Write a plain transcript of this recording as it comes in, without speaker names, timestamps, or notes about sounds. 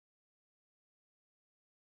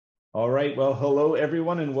All right, well, hello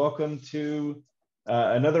everyone and welcome to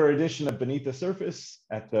another edition of Beneath the Surface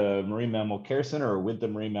at the Marine Mammal Care Center or with the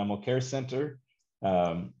Marine Mammal Care Center,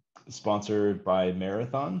 sponsored by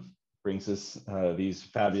Marathon, brings us these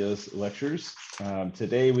fabulous lectures.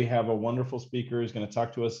 Today we have a wonderful speaker who's going to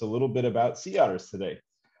talk to us a little bit about sea otters today.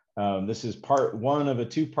 This is part one of a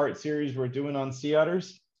two-part series we're doing on sea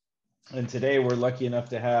otters. And today we're lucky enough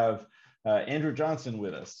to have Andrew Johnson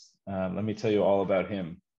with us. Let me tell you all about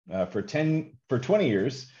him. For 20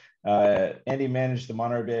 years, Andy managed the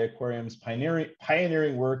Monterey Bay Aquarium's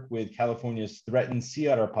pioneering work with California's threatened sea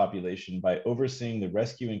otter population by overseeing the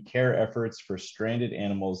rescue and care efforts for stranded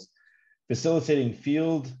animals, facilitating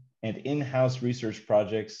field and in-house research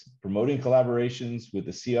projects, promoting collaborations with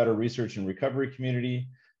the sea otter research and recovery community,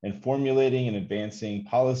 and formulating and advancing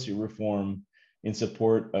policy reform in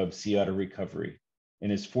support of sea otter recovery. In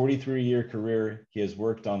his 43-year career, he has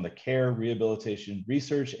worked on the care, rehabilitation,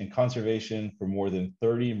 research, and conservation for more than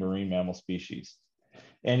 30 marine mammal species.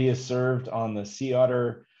 And he has served on the Sea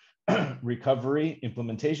Otter Recovery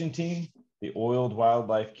Implementation Team, the Oiled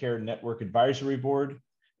Wildlife Care Network Advisory Board,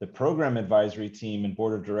 the Program Advisory Team and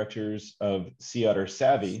Board of Directors of Sea Otter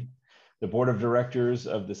Savvy, the Board of Directors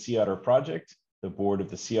of the Sea Otter Project, the Board of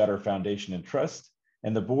the Sea Otter Foundation and Trust,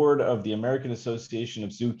 and the Board of the American Association of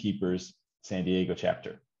Zookeepers, San Diego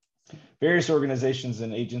chapter. Various organizations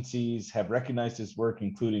and agencies have recognized his work,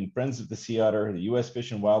 including Friends of the Sea Otter, the U.S. Fish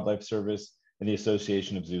and Wildlife Service, and the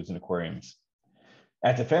Association of Zoos and Aquariums.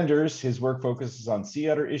 At Defenders, his work focuses on sea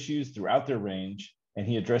otter issues throughout their range, and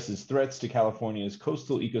he addresses threats to California's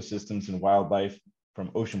coastal ecosystems and wildlife from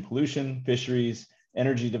ocean pollution, fisheries,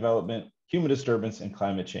 energy development, human disturbance, and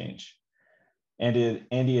climate change.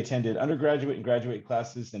 Andy attended undergraduate and graduate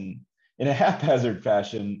classes in a haphazard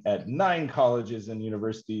fashion at 9 colleges and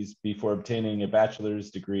universities before obtaining a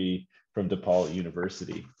bachelor's degree from DePaul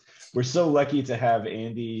University. We're so lucky to have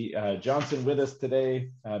Andy Johnson with us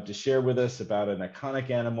today to share with us about an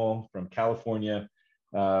iconic animal from California.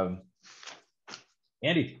 Andy,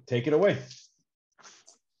 take it away.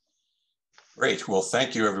 Great. Well,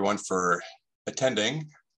 thank you everyone for attending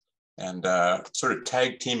and sort of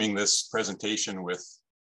tag teaming this presentation with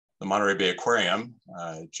the Monterey Bay Aquarium.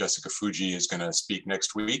 Jessica Fuji is going to speak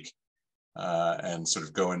next week and sort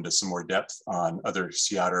of go into some more depth on other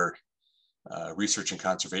sea otter research and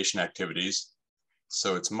conservation activities.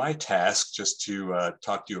 So it's my task just to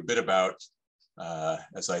talk to you a bit about,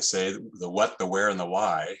 as I say, the what, the where, and the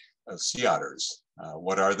why of sea otters.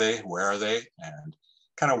 What are they, where are they, and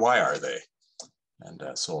kind of why are they? And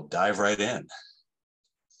so I'll dive right in.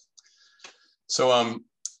 So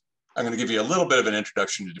I'm going to give you a little bit of an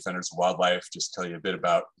introduction to Defenders of Wildlife, just tell you a bit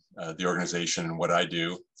about the organization and what I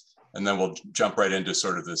do. And then we'll jump right into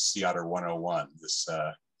sort of the Sea Otter 101. This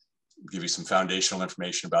give you some foundational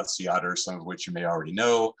information about sea otters, some of which you may already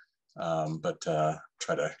know, but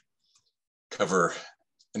try to cover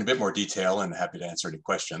in a bit more detail and happy to answer any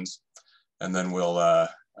questions. And then we'll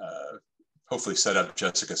hopefully set up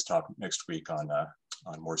Jessica's talk next week on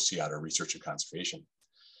more sea otter research and conservation.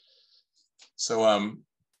 So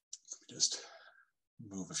just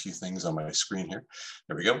move a few things on my screen here.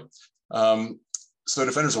 There we go. So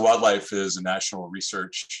Defenders of Wildlife is a national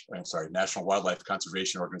wildlife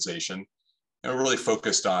conservation organization. And we're really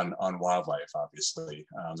focused on wildlife, obviously,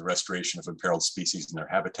 the restoration of imperiled species and their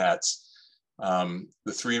habitats.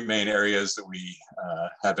 The 3 main areas that we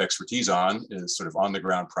have expertise on is sort of on the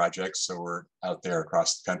ground projects. So we're out there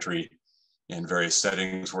across the country in various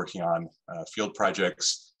settings working on field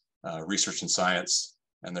projects, research and science.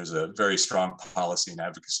 And there's a very strong policy and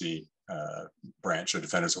advocacy branch of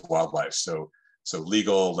Defenders of Wildlife. So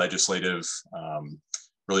legal, legislative,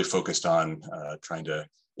 really focused on trying to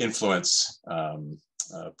influence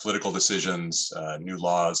political decisions, new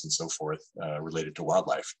laws, and so forth related to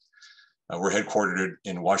wildlife. We're headquartered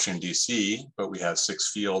in Washington, D.C., but we have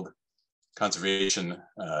 6 field conservation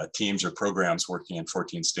teams or programs working in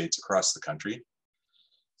 14 states across the country.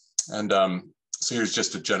 And so here's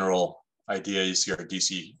just a general idea. You see our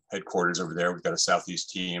DC headquarters over there. We've got a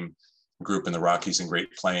Southeast team, group in the Rockies and Great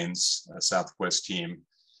Plains, a Southwest team,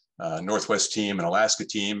 Northwest team, an Alaska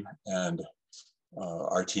team, and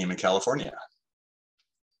our team in California.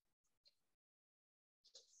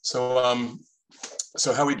 So,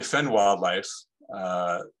 so how we defend wildlife,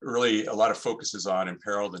 really a lot of focus is on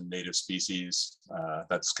imperiled and native species.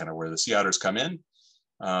 That's kind of where the sea otters come in,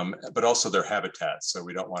 but also their habitats. So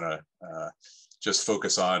we don't want to just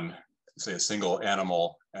focus on, say, a single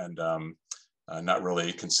animal and not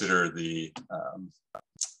really consider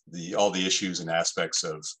all the issues and aspects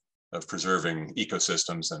of preserving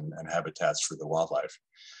ecosystems and habitats for the wildlife.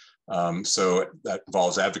 So that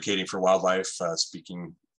involves advocating for wildlife,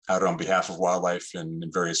 speaking out on behalf of wildlife in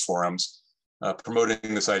various forums,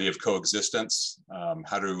 promoting this idea of coexistence.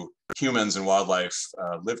 How do humans and wildlife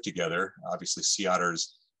live together? Obviously, sea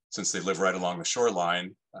otters, since they live right along the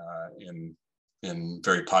shoreline in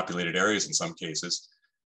very populated areas in some cases,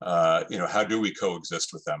 how do we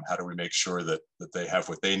coexist with them? How do we make sure that they have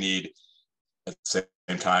what they need? At the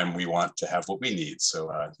same time, we want to have what we need.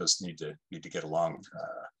 So those need to get along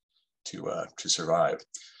to survive.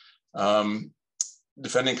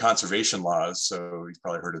 Defending conservation laws. So you've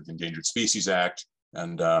probably heard of the Endangered Species Act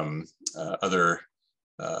and other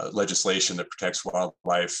legislation that protects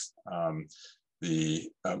wildlife. The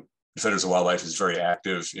Defenders of Wildlife is very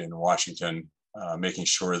active in Washington, making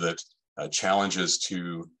sure that challenges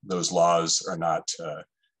to those laws are not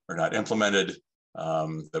implemented,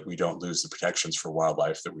 that we don't lose the protections for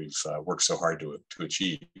wildlife that we've worked so hard to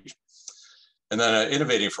achieve. And then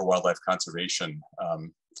innovating for wildlife conservation,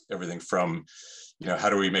 everything from, how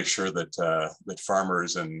do we make sure that that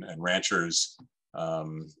farmers and ranchers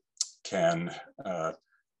can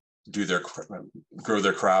grow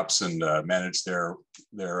their crops and manage their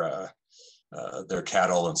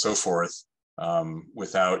cattle and so forth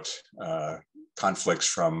without conflicts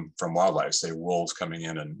from wildlife, say wolves coming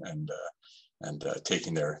in and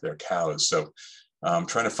taking their cows. So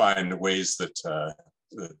trying to find ways that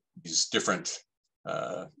these different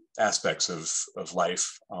aspects of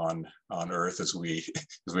life on Earth as we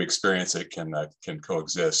experience it can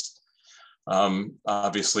coexist.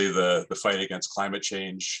 Obviously, the fight against climate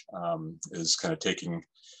change is kind of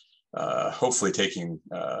hopefully taking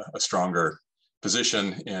a stronger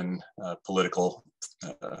position in political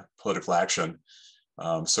action.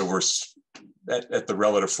 So we're at the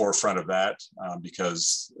relative forefront of that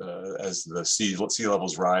because as the sea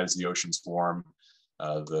levels rise, the oceans warm,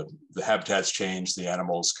 the habitats change, the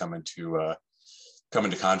animals come into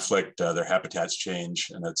conflict, their habitats change,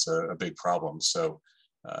 and that's a big problem. So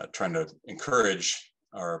trying to encourage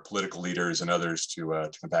our political leaders and others to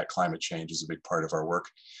combat climate change is a big part of our work,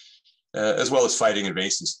 as well as fighting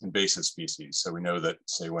invasive species. So we know that,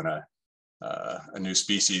 say, when a new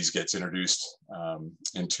species gets introduced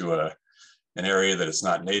into an area that it's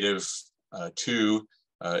not native to,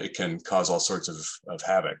 it can cause all sorts of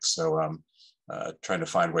havoc. So trying to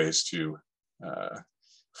find ways to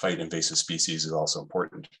fight invasive species is also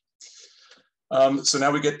important. So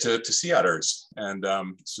now we get to sea otters, and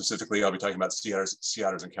specifically I'll be talking about sea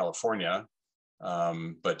otters in California.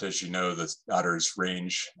 But as you know, the otters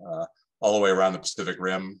range all the way around the Pacific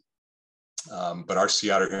Rim. But our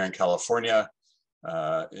sea otter here in California,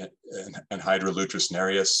 Hydrolutris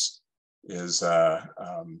nereus, is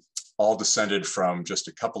all descended from just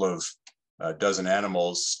a couple of dozen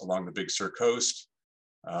animals along the Big Sur coast.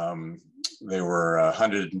 They were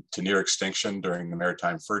hunted to near extinction during the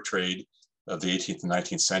maritime fur trade of the 18th and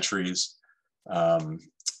 19th centuries.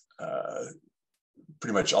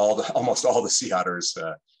 Pretty much almost all the sea otters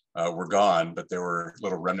were gone, but there were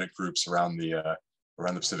little remnant groups around the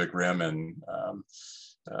Pacific Rim, and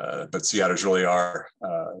but sea otters really are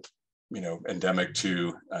endemic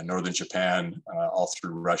to northern Japan, all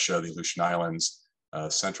through Russia, the Aleutian Islands,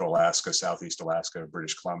 central Alaska, southeast Alaska,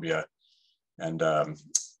 British Columbia, and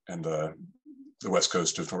the west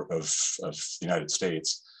coast of the United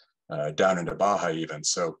States, down into Baja even.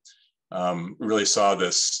 So we really saw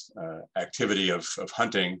this activity of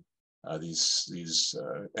hunting these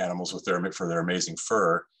animals for their amazing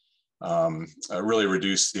fur, really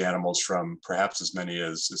reduced the animals from perhaps as many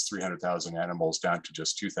as 300,000 animals down to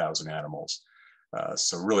just 2,000 animals.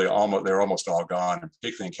 So really they're almost all gone,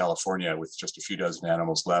 particularly in California, with just a few dozen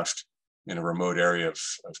animals left in a remote area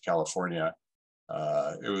of California.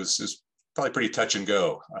 It was probably pretty touch and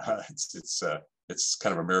go. It's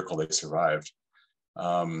kind of a miracle they survived.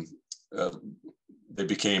 They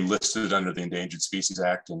became listed under the Endangered Species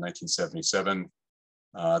Act in 1977.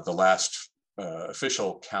 The last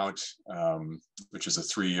official count, which is a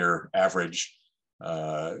 3-year average,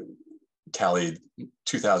 tallied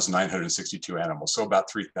 2,962 animals, so about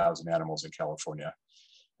 3,000 animals in California.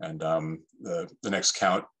 And the next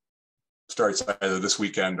count starts either this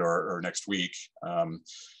weekend or next week. And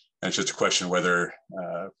it's just a question whether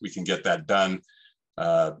we can get that done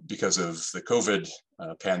because of the COVID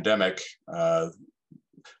pandemic.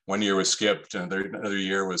 1 year was skipped, and another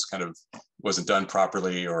year wasn't done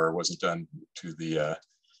properly, or wasn't done to the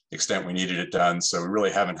extent we needed it done. So we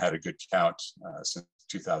really haven't had a good count since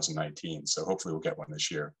 2019. So hopefully we'll get one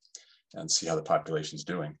this year and see how the population's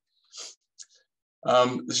doing.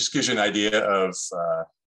 This just gives you an idea of, I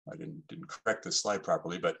didn't correct this slide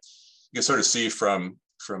properly, but you can sort of see from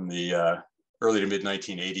the early to mid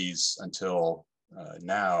 1980s until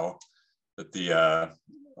now that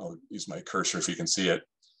I'll use my cursor if you can see it,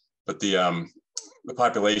 but the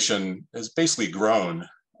population has basically grown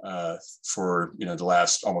for the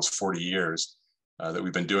last almost 40 years that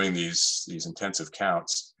we've been doing these intensive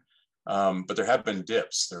counts. But there have been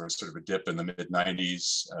dips. There was sort of a dip in the mid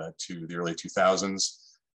 90s to the early 2000s.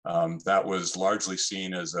 That was largely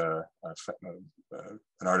seen as an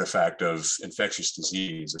artifact of infectious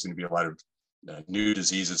disease. There seemed to be a lot of new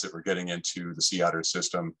diseases that were getting into the sea otter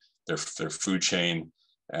system, their food chain,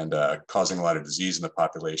 and causing a lot of disease in the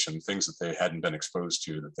population, things that they hadn't been exposed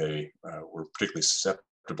to, that they were particularly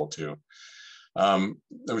susceptible to. Then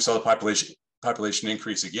we saw the population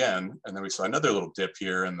increase again, and then we saw another little dip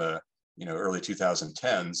here in the early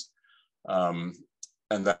 2010s.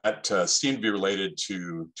 And that seemed to be related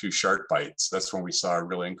to shark bites. That's when we saw a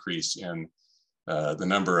real increase in the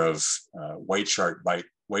number of white shark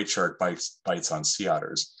bites on sea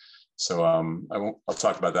otters. So I'll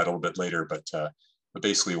talk about that a little bit later, but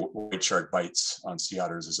basically white shark bites on sea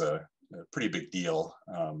otters is a pretty big deal,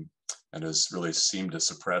 and has really seemed to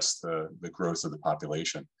suppress the growth of the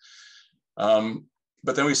population.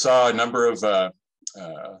 But then we saw a number of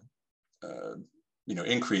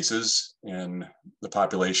increases in the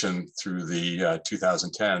population through the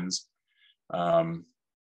 2010s.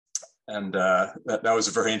 That was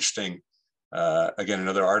a very interesting, again,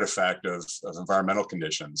 another artifact of environmental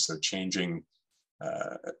conditions. So changing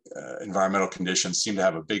environmental conditions seem to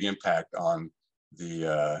have a big impact on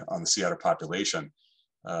the sea otter population.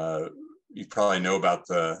 You probably know about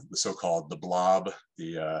the so-called blob,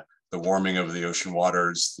 the warming of the ocean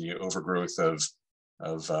waters, the overgrowth of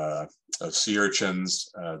sea urchins,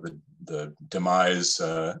 the demise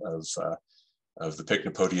of the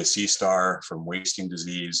Pycnopodia sea star from wasting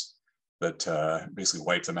disease that basically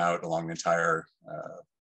wiped them out along the entire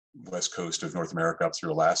west coast of North America up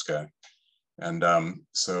through Alaska. And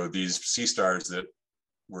so these sea stars that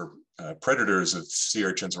were predators of sea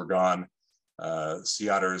urchins were gone. Sea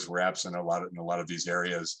otters were absent in a lot of these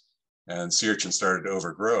areas, and sea urchins started to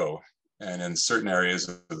overgrow. And in certain areas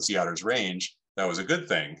of the sea otter's range, that was a good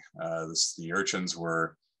thing. The urchins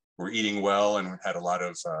were eating well and had a lot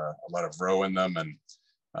of roe in them, and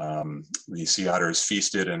the sea otters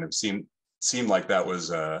feasted, and it seemed like that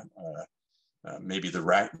was maybe the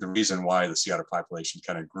reason why the sea otter population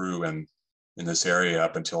kind of grew in this area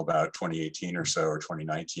up until about 2018 or so, or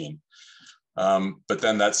 2019. But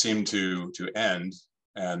then that seemed to end,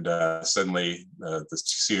 and suddenly the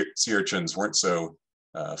sea urchins weren't so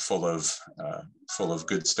full of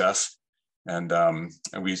good stuff. And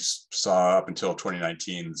we saw up until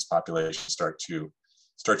 2019 this population start to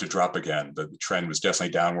drop again. The trend was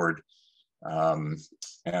definitely downward, and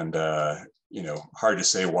hard to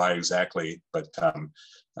say why exactly, but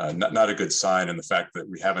not a good sign. And the fact that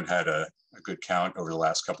we haven't had a good count over the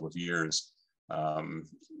last couple of years,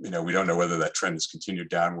 we don't know whether that trend has continued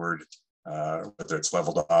downward, whether it's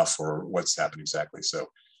leveled off, or what's happened exactly. So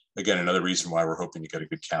again, another reason why we're hoping to get a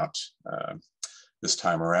good count this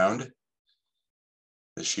time around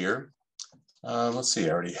this year. Let's see, I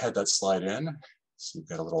already had that slide in. So we've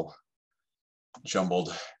got a little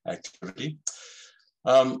jumbled activity.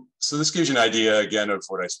 So this gives you an idea, again, of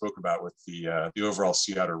what I spoke about with the overall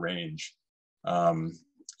sea otter range.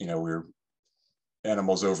 We're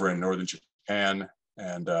animals over in northern Japan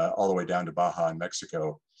and all the way down to Baja in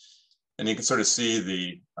Mexico. And you can sort of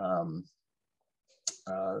see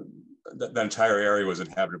that entire area was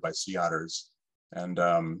inhabited by sea otters. And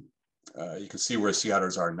you can see where sea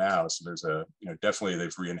otters are now. So there's definitely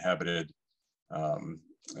they've re-inhabited.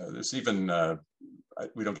 There's even,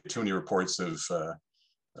 we don't get too many reports of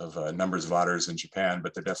numbers of otters in Japan,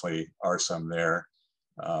 but there definitely are some there.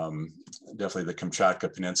 Definitely the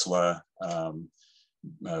Kamchatka Peninsula,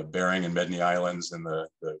 Bering and Medny Islands, and the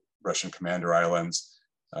Russian Commander Islands,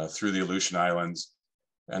 through the Aleutian Islands.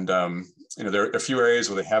 And there are a few areas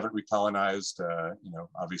where they haven't recolonized.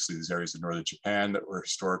 Obviously these areas in northern Japan that were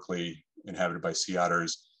historically inhabited by sea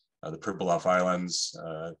otters, the Pribilof Islands,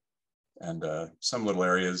 and some little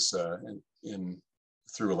areas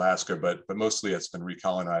through Alaska, but mostly it's been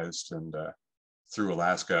recolonized and through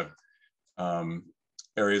Alaska.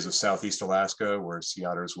 Areas of Southeast Alaska where sea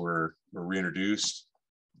otters were reintroduced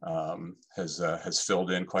has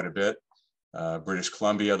filled in quite a bit. British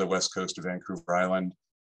Columbia, the west coast of Vancouver Island,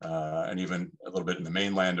 and even a little bit in the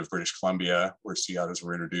mainland of British Columbia where sea otters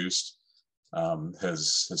were introduced,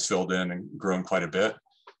 has filled in and grown quite a bit.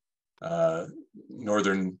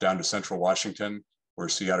 Northern down to central Washington, where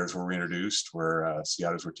sea otters were reintroduced, where sea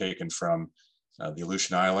otters were taken from the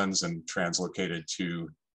Aleutian Islands and translocated to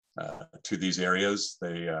these areas.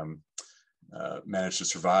 They managed to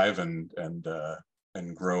survive and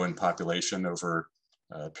grow in population over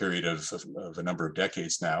a period of a number of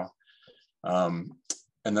decades now.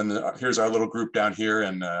 And then here's our little group down here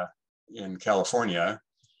in California,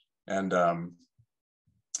 and there's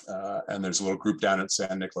a little group down at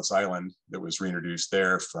San Nicolas Island that was reintroduced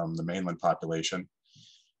there from the mainland population.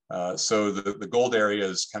 So the gold area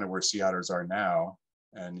is kind of where sea otters are now,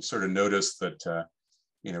 and you sort of notice that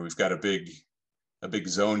we've got a big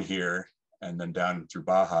zone here, and then down through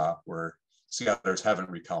Baja where sea otters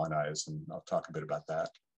haven't recolonized, and I'll talk a bit about that.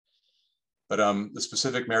 But the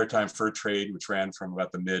specific maritime fur trade, which ran from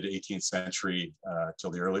about the mid 18th century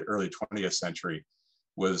till the early 20th century,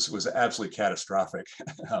 was absolutely catastrophic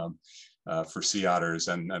for sea otters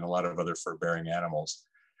and a lot of other fur-bearing animals.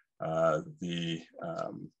 The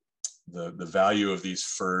value of these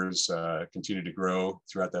furs continued to grow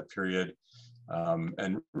throughout that period,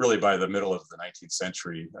 and really by the middle of the 19th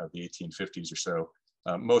century, the 1850s or so,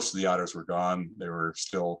 most of the otters were gone. They were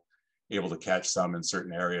still able to catch some in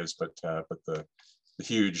certain areas, but the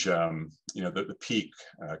huge, the peak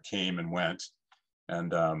came and went,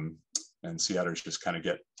 and sea otters just kind of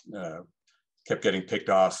kept getting picked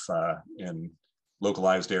off in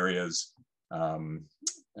localized areas, so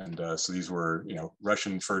these were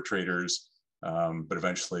Russian fur traders, but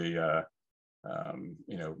eventually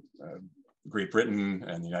Great Britain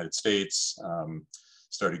and the United States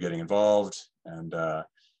started getting involved, and there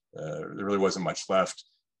really wasn't much left.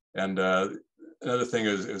 And another thing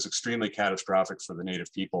is it was extremely catastrophic for the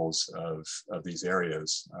native peoples of these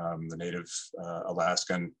areas, the native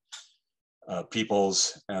Alaskan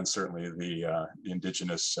peoples, and certainly the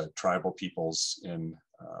indigenous tribal peoples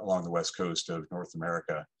along the west coast of North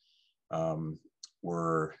America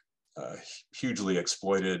were hugely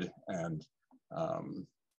exploited, and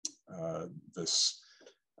this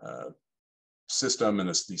system and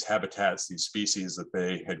these habitats, these species that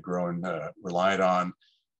they had grown relied on,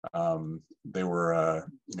 they were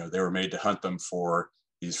made to hunt them for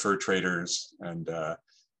these fur traders, and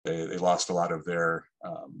they lost a lot of their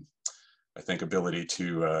I think ability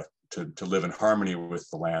to live in harmony with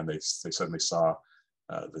the land. They suddenly saw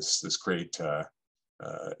this great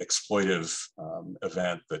exploitive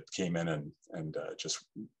event that came in and just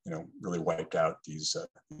really wiped out these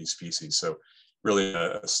species. So really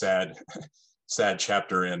a sad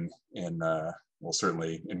chapter in well,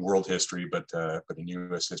 certainly in world history, but in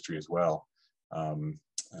U.S. history as well.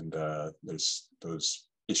 There's those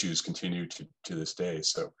issues continue to this day.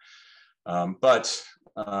 So,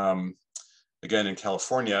 again, in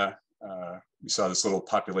California, we saw this little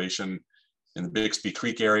population in the Bixby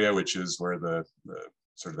Creek area, which is where the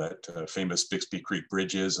sort of that famous Bixby Creek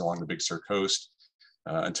Bridge is along the Big Sur coast.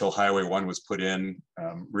 Until Highway 1 was put in,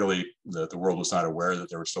 really the world was not aware that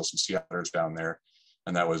there were still some sea otters down there,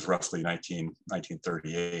 and that was roughly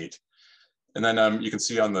 1938. And then you can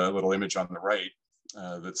see on the little image on the right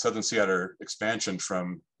that southern sea otter expansion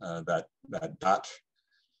from that dot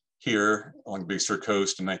here along the Big Sur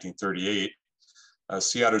coast in 1938.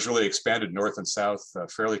 Sea otters really expanded north and south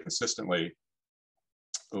fairly consistently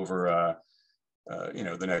over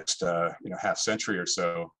the next half century or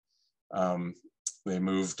so. They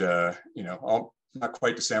moved not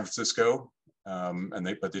quite to San Francisco,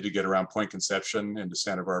 but they did get around Point Conception into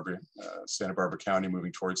Santa Barbara County,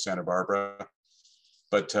 moving towards Santa Barbara.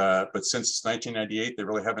 But since 1998, they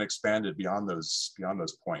really haven't expanded beyond those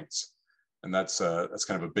points, and that's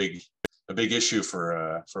kind of a big issue for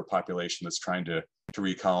a population that's trying to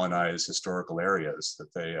recolonize historical areas,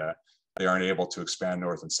 that they aren't able to expand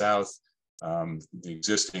north and south. The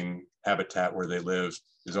existing habitat where they live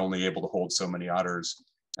is only able to hold so many otters,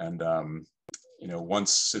 and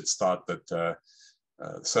once it's thought that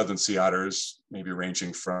southern sea otters, maybe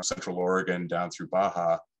ranging from Central Oregon down through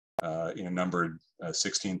Baja, numbered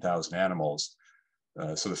 16,000 animals.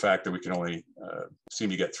 So the fact that we can only seem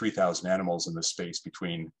to get 3,000 animals in this space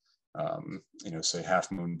between, say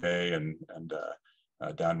Half Moon Bay and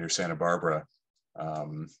down near Santa Barbara,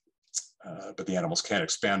 but the animals can't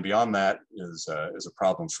expand beyond that is a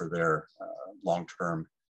problem for their long-term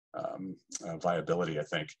viability, I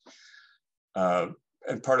think.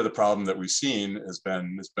 And part of the problem that we've seen has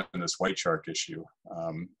been this white shark issue,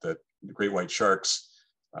 that the great white sharks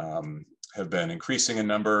have been increasing in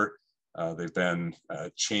number. They've been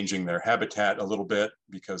changing their habitat a little bit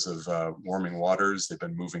because of warming waters. They've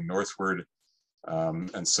been moving northward.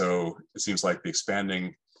 And so it seems like the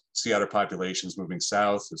expanding sea otter populations moving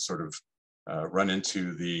south has sort of run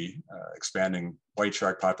into the expanding white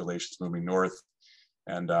shark populations moving north.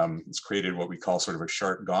 And it's created what we call sort of a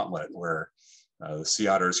shark gauntlet, where the sea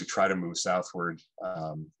otters who try to move southward,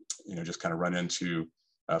 just kind of run into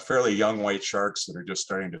fairly young white sharks that are just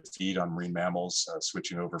starting to feed on marine mammals,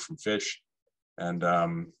 switching over from fish. And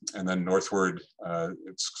then northward,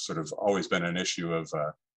 it's sort of always been an issue of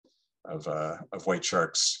white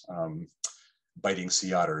sharks biting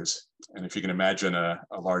sea otters. And if you can imagine a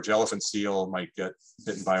large elephant seal might get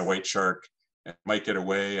bitten by a white shark and might get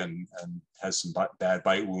away and has some bad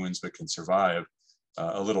bite wounds but can survive.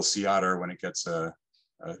 A little sea otter, when it gets a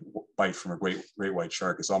bite from a great white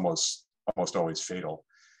shark, is almost always fatal.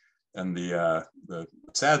 And the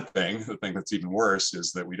sad thing, the thing that's even worse,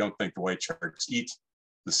 is that we don't think the white sharks eat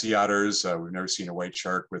the sea otters. We've never seen a white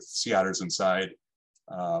shark with sea otters inside.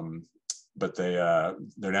 But their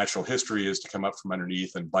natural history is to come up from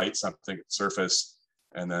underneath and bite something at the surface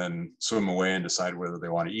and then swim away and decide whether they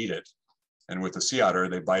want to eat it. And with the sea otter,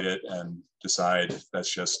 they bite it and decide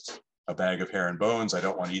that's just a bag of hair and bones. I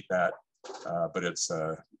don't want to eat that. But it's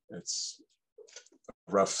a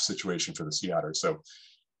rough situation for the sea otter. So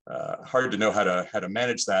hard to know how to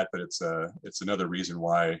manage that, but it's another reason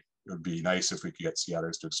why it would be nice if we could get sea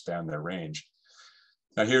otters to expand their range.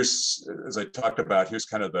 Now here's, as I talked about, here's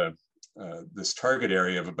kind of this target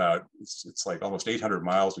area of about, it's like almost 800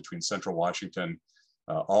 miles between central Washington,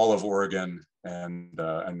 all of Oregon, and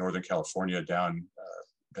Northern California down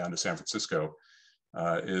to San Francisco.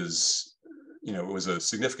 It was a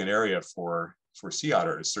significant area for sea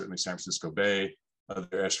otters, certainly San Francisco Bay,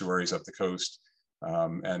 other estuaries up the coast,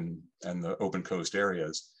 and the open coast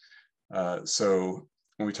areas. So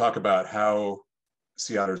when we talk about how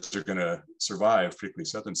sea otters are going to survive, particularly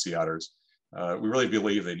southern sea otters, we really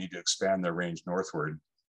believe they need to expand their range northward.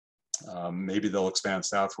 Maybe they'll expand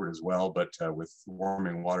southward as well, but with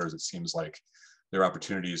warming waters, it seems like their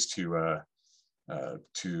opportunities to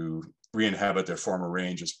re-inhabit their former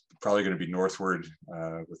range is probably going to be northward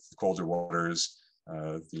with the colder waters,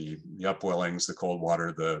 the upwellings, the cold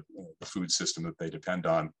water, the food system that they depend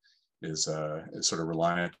on is sort of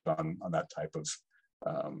reliant on that type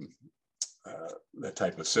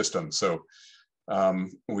of system. So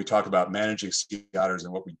when we talk about managing sea otters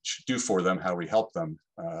and what we should do for them, how we help them,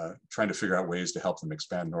 trying to figure out ways to help them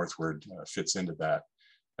expand northward fits into that.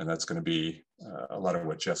 And that's going to be a lot of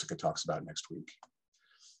what Jessica talks about next week.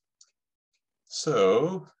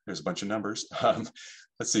 So there's a bunch of numbers.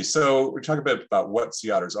 Let's see. So we're talking about what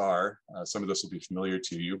sea otters are. Some of this will be familiar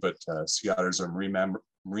to you, but sea otters are marine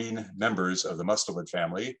members of the mustelid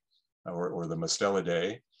family, or the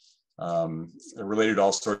Mustelidae. They're related to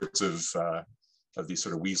all sorts of these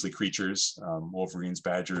sort of weaselly creatures, wolverines,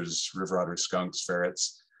 badgers, river otters, skunks,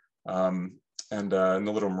 ferrets, and the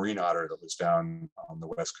little marine otter that lives down on the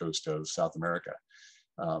west coast of South America.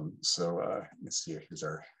 Let's see, here's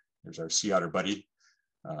our sea otter buddy.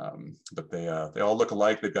 But they all look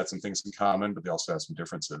alike. They've got some things in common, but they also have some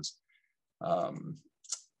differences.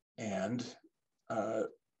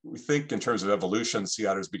 We think in terms of evolution, sea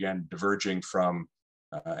otters began diverging from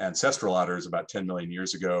ancestral otters about 10 million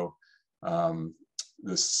years ago.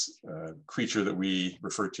 This creature that we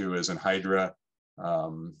refer to as anhydra,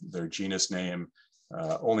 their genus name,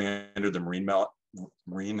 only entered the marine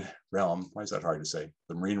realm. Why is that hard to say?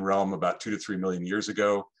 The marine realm about 2 to 3 million years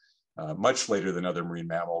ago, much later than other marine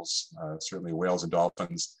mammals. Certainly whales and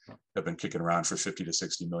dolphins have been kicking around for 50 to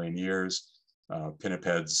 60 million years.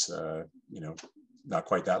 Pinnipeds, not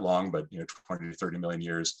quite that long, but 20 to 30 million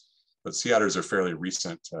years. But sea otters are fairly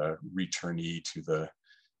recent returnee to the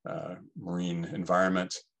marine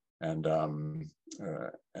environment, and are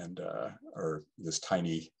this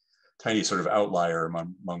tiny sort of outlier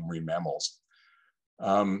among marine mammals.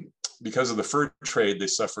 Because of the fur trade, they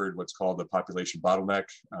suffered what's called the population bottleneck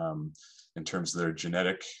in terms of their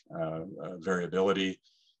genetic variability.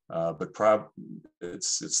 But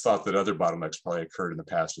it's thought that other bottlenecks probably occurred in the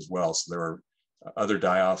past as well. So there were other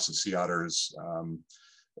die-offs of sea otters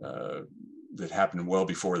that happened well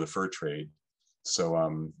before the fur trade. So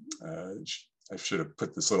I should have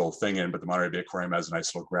put this little thing in, but the Monterey Bay Aquarium has a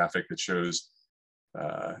nice little graphic that shows,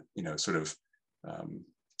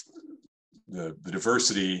 the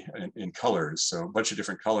diversity in colors. So a bunch of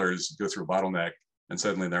different colors go through a bottleneck, and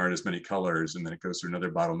suddenly there aren't as many colors, and then it goes through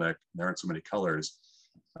another bottleneck, and there aren't so many colors.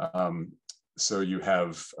 So you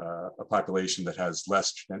have a population that has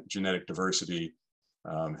less genetic diversity,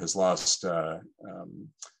 has lost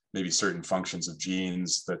maybe certain functions of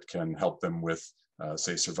genes that can help them with,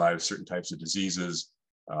 say, survive certain types of diseases,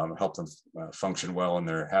 help them function well in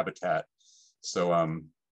their habitat. So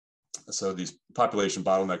these population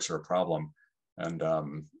bottlenecks are a problem, and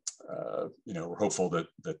we're hopeful that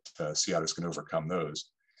sea otters can overcome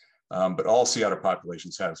those. But all sea otter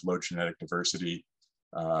populations have low genetic diversity,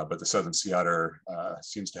 but the southern sea otter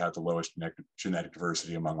seems to have the lowest genetic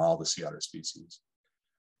diversity among all the sea otter species.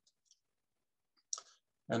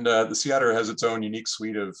 And the sea otter has its own unique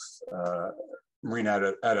suite of marine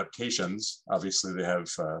adaptations. Obviously, they have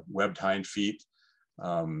webbed hind feet.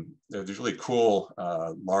 There's really cool,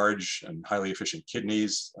 large and highly efficient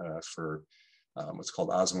kidneys for what's called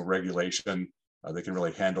osmoregulation. They can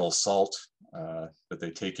really handle salt that they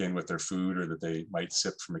take in with their food or that they might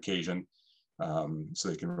sip from occasion. So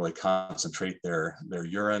they can really concentrate their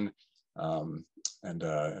urine and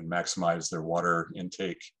maximize their water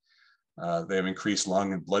intake. They have increased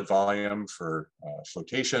lung and blood volume for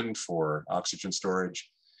flotation, for oxygen storage.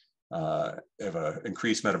 They have an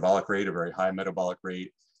increased metabolic rate, a very high metabolic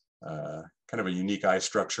rate, kind of a unique eye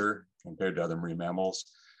structure compared to other marine mammals.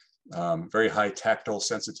 Very high tactile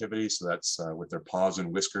sensitivity, so that's with their paws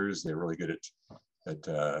and whiskers. They're really good at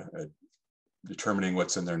determining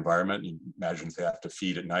what's in their environment. You imagine if they have to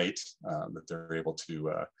feed at night, that they're able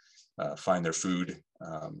to find their food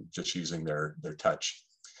just using their touch.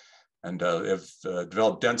 And they have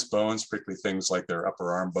developed dense bones, particularly things like their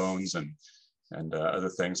upper arm bones and other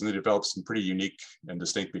things. And they develop some pretty unique and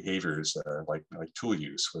distinct behaviors, like tool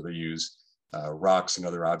use, where they use rocks and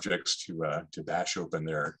other objects to bash open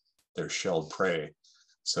their shelled prey.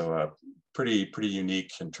 So pretty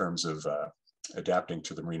unique in terms of adapting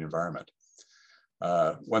to the marine environment.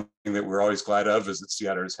 One thing that we're always glad of is that sea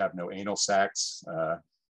otters have no anal sacs.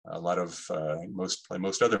 A lot of most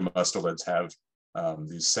other mustelids have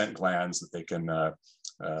these scent glands that they can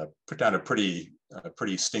put down a pretty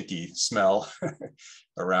stinky smell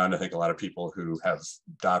around. I think a lot of people who have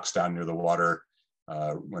docks down near the water,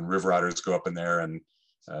 when river otters go up in there and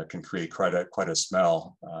can create quite a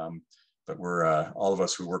smell. But we're all of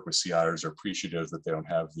us who work with sea otters are appreciative that they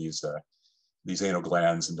don't have these anal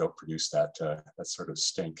glands and don't produce that sort of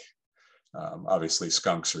stink. Obviously,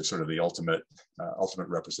 skunks are sort of the ultimate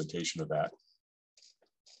representation of that.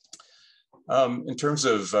 In terms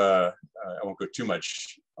of, I won't go too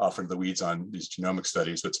much off into the weeds on these genomic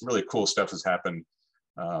studies, but some really cool stuff has happened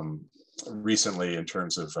recently in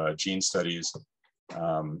terms of gene studies.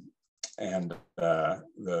 And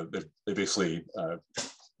they basically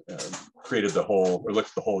created the whole, or looked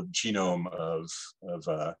at the whole genome of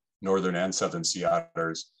northern and southern sea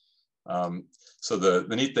otters. So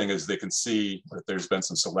the neat thing is they can see that there's been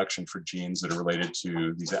some selection for genes that are related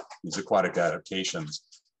to these aquatic adaptations,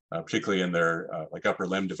 particularly in their like upper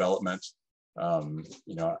limb development.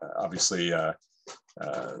 You know, obviously the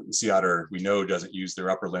sea otter, we know, doesn't use their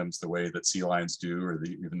upper limbs the way that sea lions do, or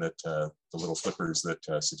even that the little flippers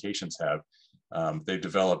that cetaceans have. They've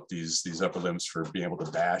developed these upper limbs for being able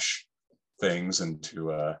to bash things and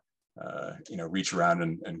to you know, reach around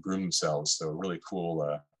and groom themselves. So really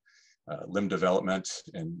cool limb development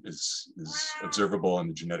and is observable in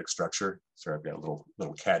the genetic structure. Sorry, I've got a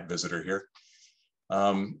little cat visitor here.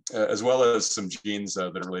 As well as some genes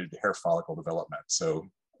that are related to hair follicle development. So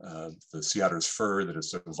the sea otter's fur that is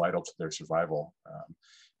so vital to their survival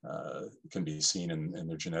can be seen in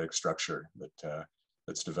their genetic structure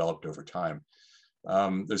that's developed over time.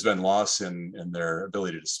 There's been loss in their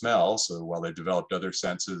ability to smell. So while they've developed other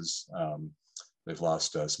senses, they've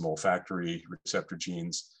lost some olfactory receptor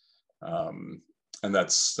genes. And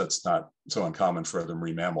that's not so uncommon for other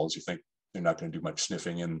marine mammals. You think they're not going to do much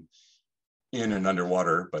sniffing in and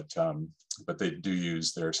underwater, but they do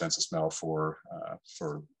use their sense of smell for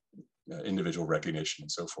individual recognition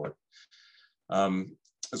and so forth.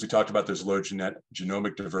 As we talked about, there's low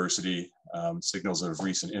genomic diversity, signals of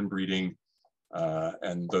recent inbreeding,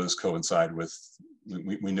 and those coincide with,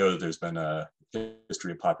 we know that there's been a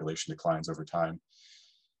history of population declines over time.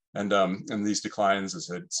 And these declines,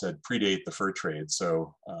 as I said, predate the fur trade.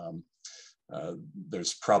 So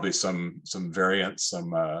there's probably some variants,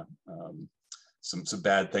 some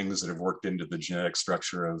bad things that have worked into the genetic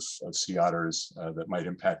structure of sea otters that might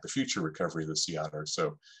impact the future recovery of the sea otter.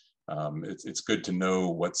 So it's good to know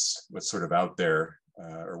what's sort of out there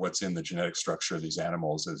or what's in the genetic structure of these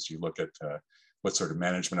animals as you look at what sort of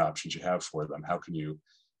management options you have for them. How can you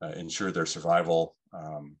ensure their survival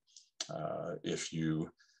if you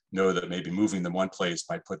know that maybe moving them one place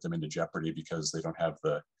might put them into jeopardy because they don't have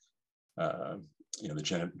the you know,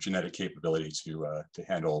 the genetic capability to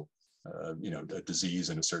handle you know, a disease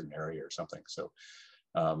in a certain area or something. So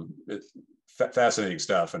fascinating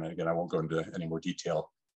stuff. And again, I won't go into any more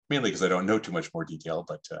detail, mainly because I don't know too much more detail,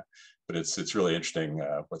 but it's really interesting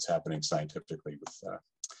what's happening scientifically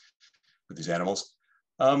with these animals.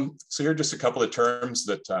 So here are just a couple of terms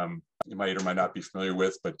that you might or might not be familiar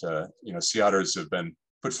with, but you know, sea otters have been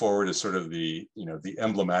put forward as sort of the, you know, the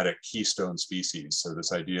emblematic keystone species. So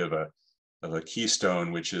this idea of a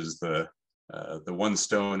keystone, which is the one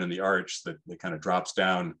stone in the arch that kind of drops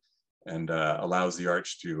down and allows the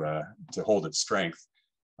arch to hold its strength.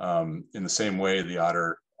 In the same way, the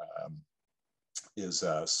otter is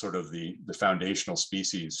sort of the foundational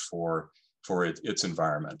species for its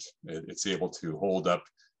environment. It's able to hold up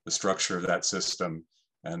the structure of that system,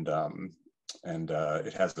 and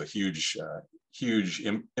it has a huge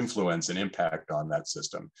influence and impact on that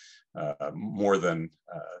system, more than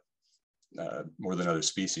other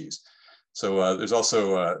species. So there's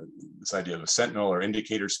also this idea of a sentinel or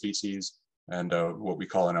indicator species, and what we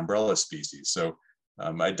call an umbrella species. So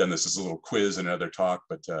I'd done this as a little quiz in another talk,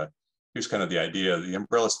 but here's kind of the idea. The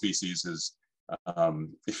umbrella species is,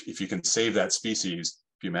 if you can save that species,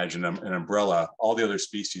 if you imagine an umbrella, all the other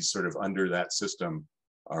species sort of under that system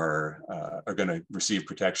are going to receive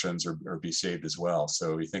protections or be saved as well.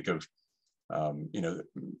 So you think of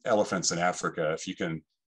elephants in Africa. If you can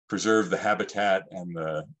preserve the habitat and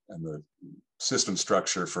the system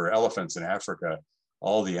structure for elephants in Africa,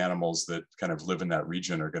 all the animals that kind of live in that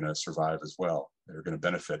region are going to survive as well. They're going to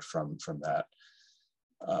benefit from that.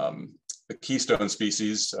 The keystone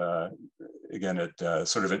species, again, it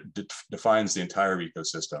sort of defines the entire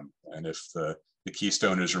ecosystem. And if the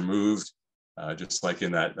keystone is removed, just like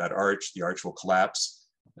in that arch, the arch will collapse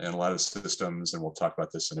in a lot of systems, and we'll talk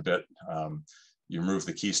about this in a bit. You remove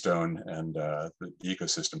the keystone and the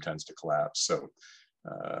ecosystem tends to collapse. So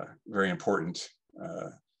very important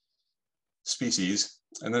species.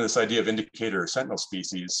 And then this idea of indicator or sentinel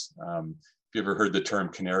species. Have you ever heard the term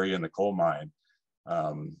canary in the coal mine?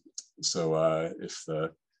 If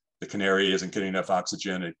the canary isn't getting enough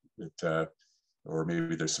oxygen, or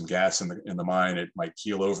maybe there's some gas in the mine, it might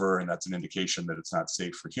keel over, and that's an indication that it's not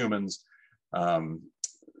safe for humans. In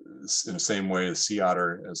the same way, the sea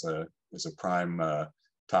otter is a prime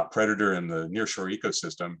top predator in the nearshore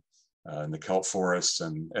ecosystem, in the kelp forests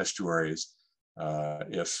and estuaries.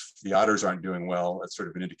 If the otters aren't doing well, that's sort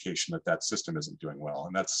of an indication that that system isn't doing well,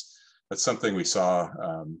 and that's something we saw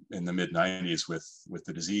in the mid-90s with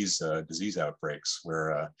the disease outbreaks,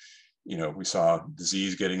 where we saw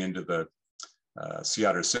disease getting into the sea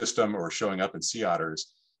otter system or showing up in sea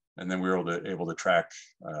otters, and then we were able to track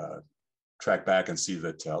back and see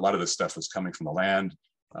that a lot of this stuff was coming from the land,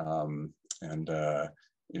 and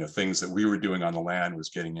things that we were doing on the land was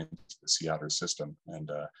getting into the sea otter system,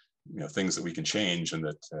 and things that we can change, and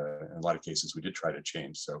that in a lot of cases we did try to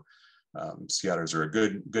change. So sea otters are a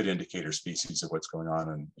good indicator species of what's going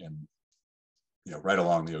on in right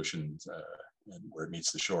along the ocean and where it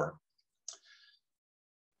meets the shore.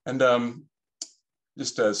 And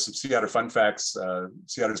just some sea otter fun facts: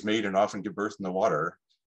 sea otters mate and often give birth in the water,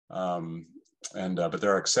 but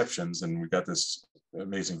there are exceptions. And we've got this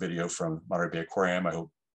amazing video from Monterey Bay Aquarium. I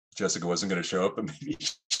hope Jessica wasn't going to show up, but maybe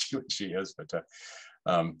she is. But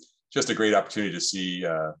just a great opportunity to see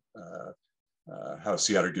how a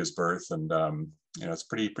sea otter gives birth, and it's a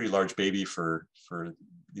pretty large baby for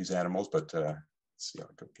these animals. But let's see, I'll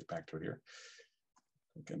get back to it here.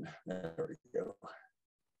 There we go.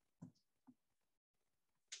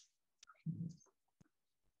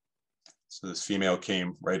 So this female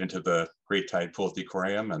came right into the great tide pool at the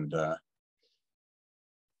aquarium, and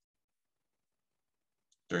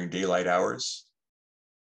during daylight hours,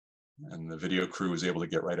 and the video crew was able to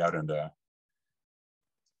get right out and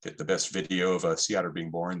get the best video of a sea otter being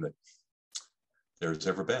born that there's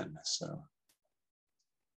ever been. So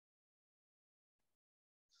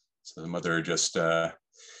the mother just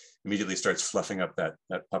immediately starts fluffing up that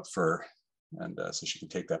pup fur, and so she can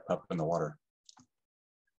take that pup in the water.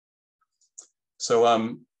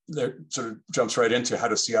 So there sort of jumps right into how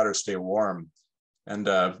do sea otters stay warm. And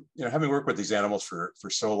having worked with these animals for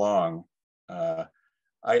so long,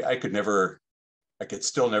 I could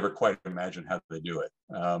still never quite imagine how they do it,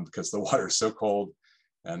 because the water is so cold.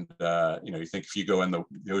 And you think if you go in the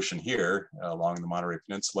ocean here along the Monterey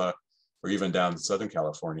Peninsula, or even down in Southern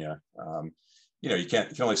California, you can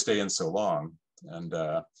only stay in so long. And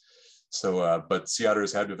but sea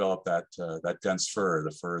otters have developed that dense fur,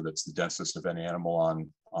 the fur that's the densest of any animal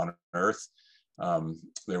on Earth.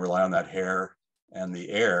 They rely on that hair and the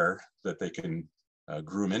air that they can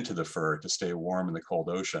groom into the fur to stay warm in the cold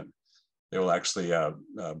ocean. They will actually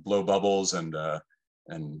blow bubbles and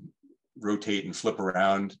rotate and flip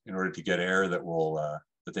around in order to get air that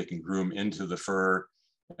they can groom into the fur,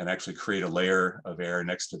 and actually create a layer of air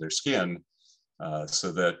next to their skin,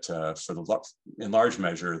 so that in large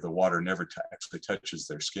measure, the water never actually touches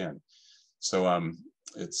their skin. So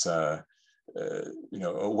it's a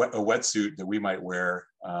wetsuit that we might wear.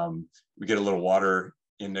 We get a little water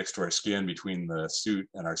in next to our skin, between the suit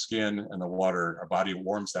and our skin, and our body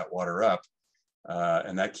warms that water up,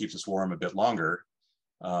 and that keeps us warm a bit longer.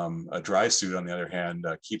 A dry suit, on the other hand,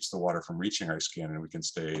 keeps the water from reaching our skin, and we can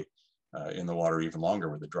stay in the water even longer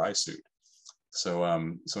with a dry suit.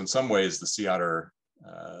 So, so in some ways, the sea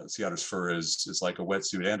otter's fur is like a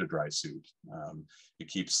wetsuit and a dry suit. It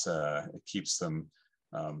keeps them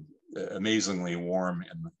amazingly warm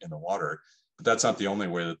in the water. But that's not the only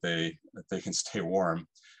way that they can stay warm.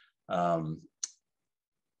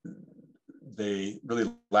 They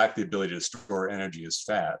really lack the ability to store energy as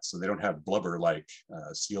fat, so they don't have blubber like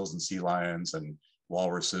seals and sea lions and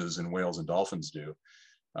walruses and whales and dolphins do.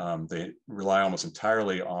 They rely almost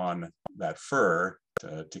entirely on that fur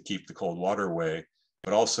to keep the cold water away,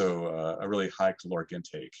 but also a really high caloric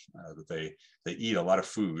intake. That they eat a lot of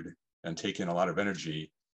food and take in a lot of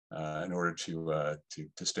energy in order to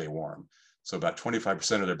stay warm. So about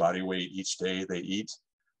 25% of their body weight each day they eat.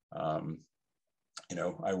 You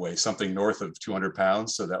know, I weigh something north of 200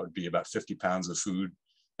 pounds, so that would be about 50 pounds of food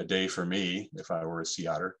a day for me if I were a sea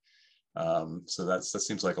otter. So that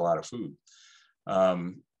seems like a lot of food.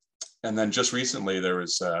 And then just recently there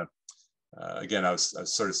was, again, I was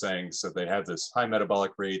sort of saying, so they have this high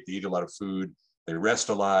metabolic rate, they eat a lot of food, they rest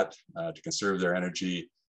a lot to conserve their energy,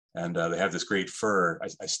 and they have this great fur.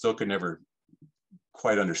 I still could never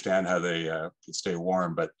quite understand how they could stay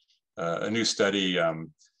warm, but a new study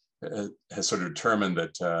has sort of determined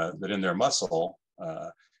that that in their muscle,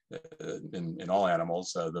 in all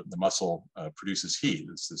animals, the muscle produces heat.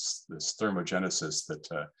 It's this thermogenesis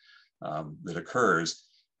that occurs,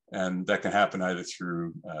 and that can happen either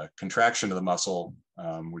through contraction of the muscle,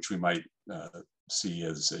 which we might see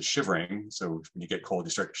as shivering. So when you get cold,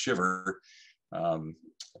 you start to shiver, and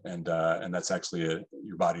that's actually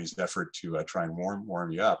your body's effort to try and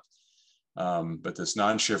warm you up. But this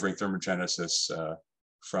non-shivering thermogenesis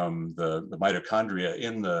from the mitochondria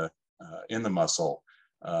in the muscle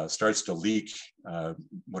starts to leak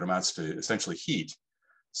what amounts to essentially heat.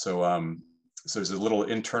 So so there's a little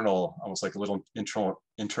internal, almost like a little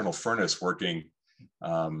internal furnace working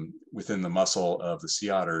within the muscle of the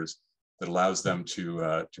sea otters that allows them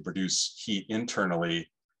to produce heat internally,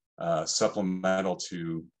 supplemental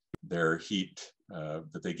to their heat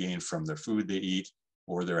that they gain from their food they eat,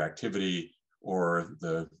 or their activity, or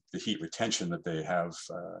the heat retention that they have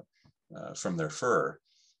from their fur.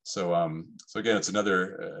 So so again, it's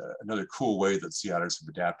another cool way that sea otters have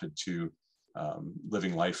adapted to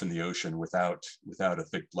living life in the ocean without a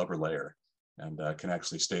thick blubber layer, and can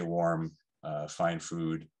actually stay warm, find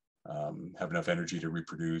food, have enough energy to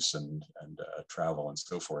reproduce and travel and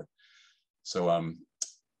so forth. So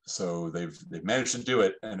so they've managed to do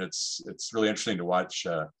it, and it's really interesting to watch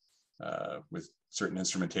with certain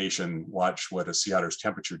instrumentation, watch what a sea otter's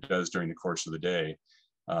temperature does during the course of the day.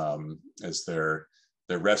 As they're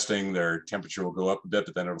resting, their temperature will go up a bit,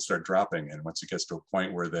 but then it'll start dropping. And once it gets to a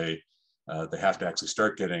point where they have to actually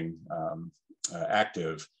start getting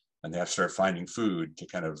active, and they have to start finding food to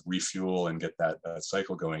kind of refuel and get that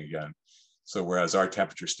cycle going again. So whereas our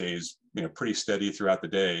temperature stays, pretty steady throughout the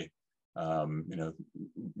day,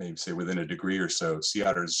 maybe say within a degree or so, sea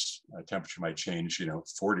otters' temperature might change,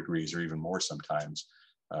 4 degrees or even more sometimes,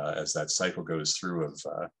 as that cycle goes through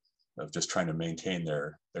of just trying to maintain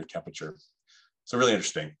their temperature. So really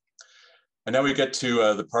interesting. And now we get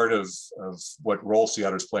to the part of what role sea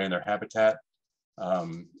otters play in their habitat.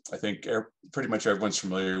 I think pretty much everyone's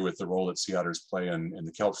familiar with the role that sea otters play in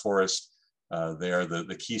the kelp forest. They are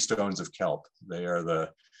the keystones of kelp. They are the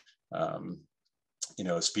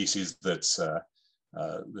a species that's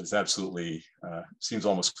absolutely seems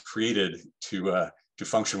almost created to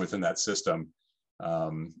function within that system,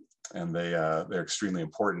 and they're extremely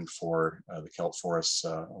important for the kelp forests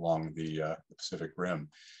along the Pacific Rim.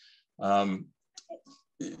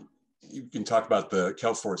 You can talk about the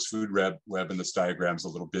kelp forest food web in this diagram is a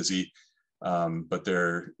little busy, but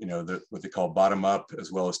they're what they call bottom up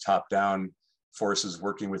as well as top down forces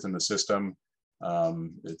working within the system.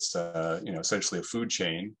 It's essentially a food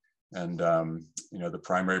chain, and the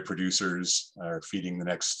primary producers are feeding the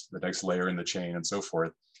next layer in the chain and so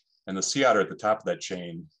forth. And the sea otter at the top of that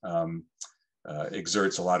chain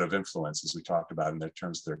exerts a lot of influence, as we talked about, in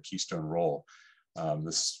terms of their keystone role.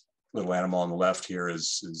 This little animal on the left here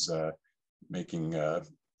is working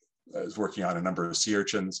on a number of sea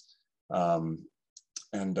urchins, but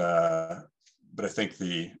I think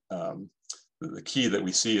the key that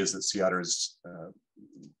we see is that sea otters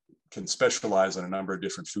can specialize on a number of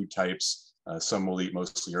different food types. Some will eat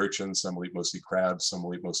mostly urchins, some will eat mostly crabs, some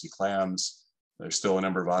will eat mostly clams. There's still a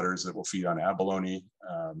number of otters that will feed on abalone,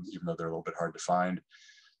 even though they're a little bit hard to find.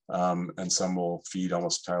 And some will feed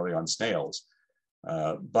almost entirely on snails.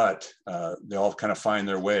 But they all kind of find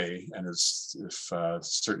their way, and if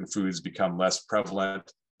certain foods become less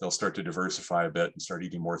prevalent, they'll start to diversify a bit and start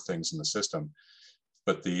eating more things in the system.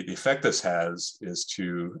 But the effect this has is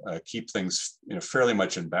to keep things fairly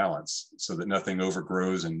much in balance so that nothing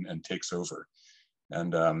overgrows and takes over.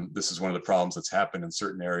 And this is one of the problems that's happened in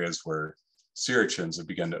certain areas where sea urchins have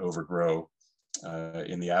begun to overgrow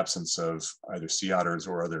in the absence of either sea otters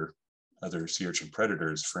or other sea urchin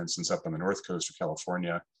predators. For instance, up on the north coast of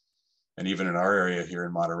California, and even in our area here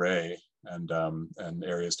in Monterey and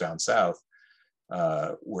areas down south,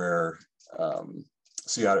 where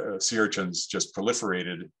sea urchins just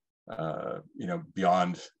proliferated,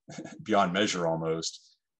 beyond measure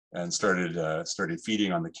almost, and started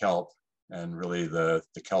feeding on the kelp. And really, the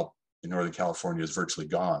kelp in Northern California is virtually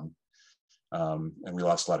gone, and we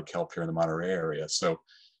lost a lot of kelp here in the Monterey area. So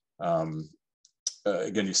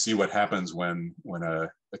again, you see what happens when a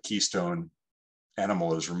keystone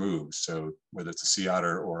animal is removed. So whether it's a sea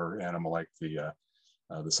otter or an animal like the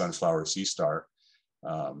sunflower sea star,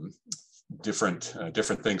 different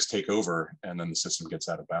things take over, and then the system gets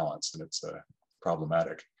out of balance, and it's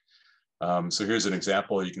problematic. So here's an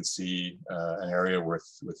example. You can see an area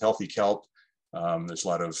with healthy kelp. There's a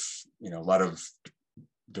lot of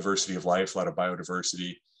diversity of life, a lot of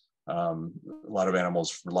biodiversity. A lot of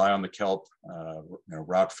animals rely on the kelp,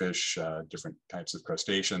 rockfish, different types of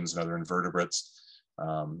crustaceans and other invertebrates.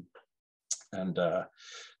 And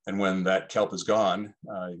when that kelp is gone,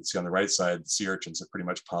 you can see on the right side, the sea urchins have pretty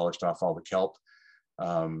much polished off all the kelp.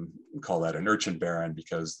 We call that an urchin barren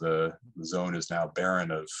because the zone is now barren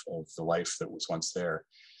of the life that was once there.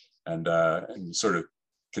 And you sort of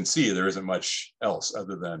can see there isn't much else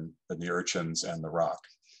other than the urchins and the rock.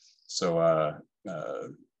 So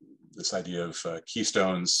this idea of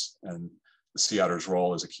keystones and the sea otter's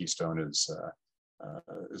role as a keystone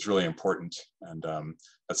is really important. And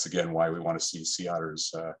that's again why we want to see sea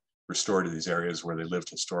otters restored to these areas where they lived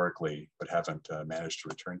historically, but haven't managed to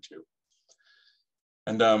return to.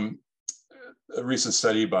 And a recent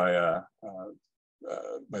study by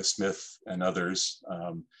Smith and others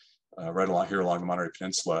right along the Monterey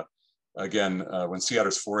Peninsula, again, when sea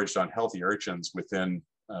otters foraged on healthy urchins within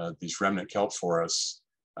these remnant kelp forests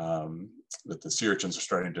that the sea urchins are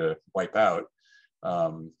starting to wipe out.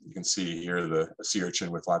 You can see here the sea urchin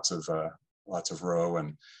with lots of roe,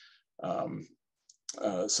 and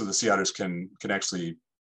so the sea otters can actually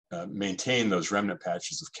maintain those remnant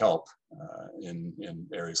patches of kelp in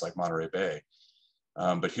areas like Monterey Bay.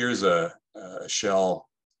 But here's a shell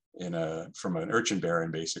from an urchin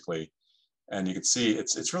barren, basically, and you can see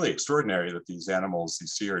it's really extraordinary that these animals,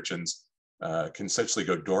 these sea urchins, can essentially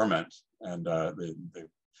go dormant, and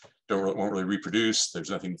they won't really reproduce. There's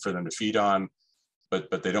nothing for them to feed on,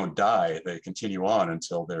 but they don't die. They continue on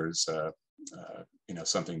until there's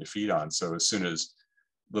something to feed on. So as soon as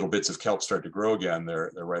little bits of kelp start to grow again,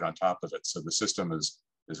 they're right on top of it. So the system is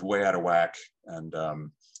way out of whack, and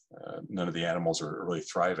none of the animals are really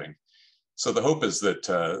thriving. So the hope is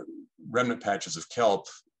that remnant patches of kelp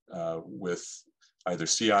with either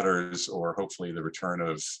sea otters or hopefully the return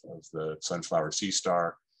of the sunflower sea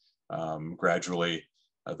star gradually,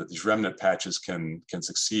 that these remnant patches can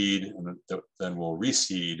succeed, and then we'll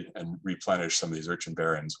reseed and replenish some of these urchin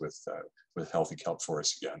barrens with healthy kelp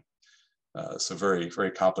forests again. So very,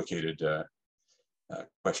 very complicated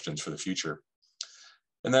questions for the future.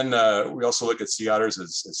 And then we also look at sea otters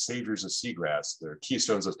as saviors of seagrass. They're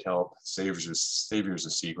keystones of kelp, saviors of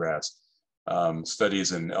seagrass.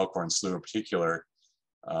 Studies in Elkhorn Slough in particular,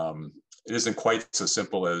 it isn't quite so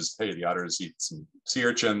simple as, hey, the otters eat some sea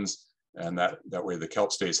urchins, and that way the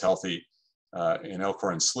kelp stays healthy. In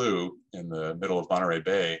Elkhorn Slough, in the middle of Monterey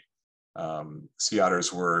Bay, sea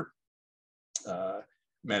otters were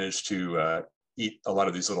managed to eat a lot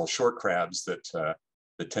of these little short crabs that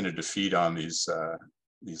tended to feed on these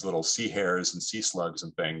little sea hares and sea slugs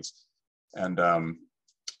and things. And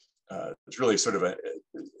it's really sort of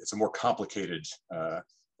it's a more complicated,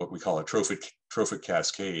 what we call a trophic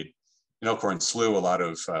cascade. In Elkhorn Slough, a lot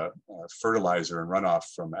of fertilizer and runoff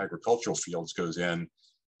from agricultural fields goes in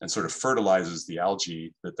and sort of fertilizes the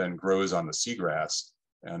algae that then grows on the seagrass,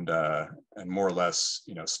 and more or less,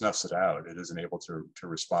 snuffs it out. It isn't able to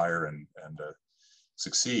respire and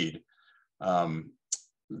succeed.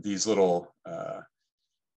 These little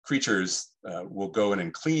creatures will go in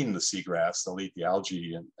and clean the seagrass. They'll eat the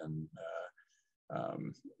algae and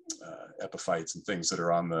epiphytes and things that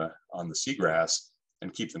are on the seagrass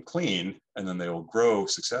and keep them clean, and then they will grow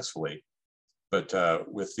successfully. But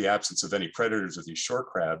with the absence of any predators of these short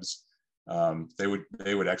crabs, they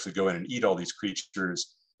would actually go in and eat all these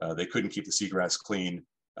creatures. They couldn't keep the seagrass clean.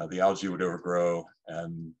 The algae would overgrow,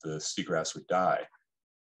 and the seagrass would die.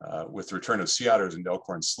 With the return of sea otters in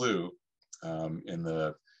Elkhorn Slough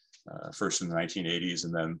first in the 1980s,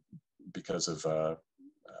 and then because of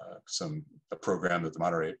a program that the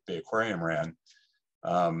Monterey Bay Aquarium ran,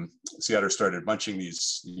 sea otters started munching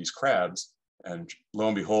these crabs, and lo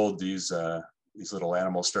and behold, these little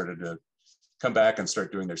animals started to come back and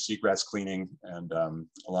start doing their seagrass cleaning, and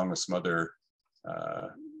along with some other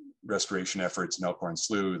restoration efforts in Elkhorn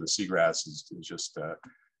Slough, the seagrass is just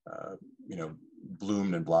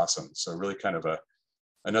bloomed and blossomed. So really kind of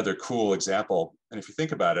another cool example. And if you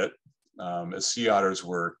think about it, as sea otters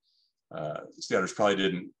probably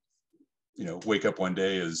didn't wake up one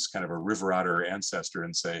day as kind of a river otter ancestor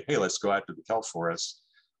and say, hey, let's go out to the kelp forest.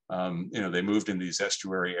 They moved in these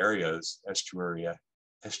estuary areas,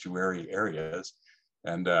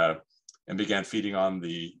 and began feeding on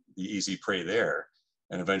the easy prey there,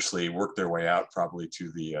 and eventually worked their way out probably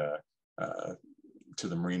to the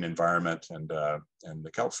marine environment and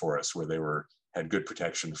the kelp forest, where they had good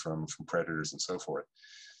protection from predators and so forth.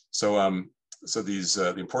 So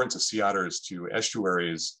the importance of sea otters to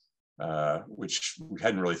estuaries, which we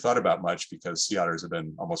hadn't really thought about much because sea otters have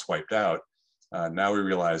been almost wiped out. Now we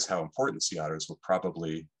realize how important sea otters were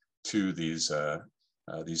probably to these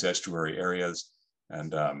estuary areas,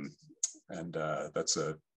 and that's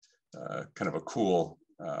a kind of a cool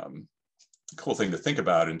thing to think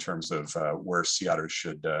about in terms of where sea otters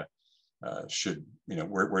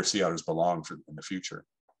where sea otters belong in the future.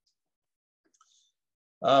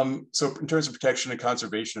 So in terms of protection and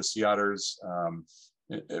conservation of sea otters,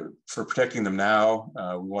 for protecting them now,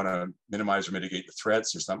 we want to minimize or mitigate the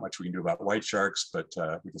threats. There's not much we can do about white sharks, but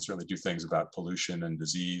we can certainly do things about pollution and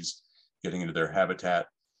disease getting into their habitat.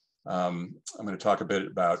 I'm going to talk a bit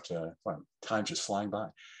about, time's just flying by.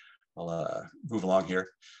 I'll move along here.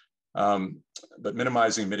 But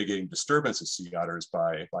minimizing and mitigating disturbance of sea otters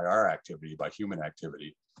by our activity, by human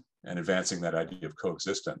activity, and advancing that idea of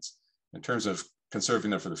coexistence. In terms of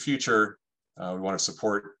conserving them for the future, we want to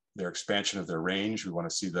support their expansion of their range. We want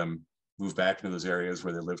to see them move back into those areas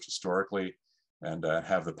where they lived historically, and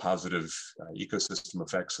have the positive ecosystem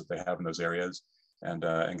effects that they have in those areas, and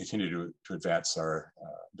continue to advance our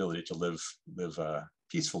ability to live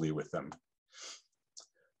peacefully with them.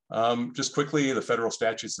 Just quickly, the federal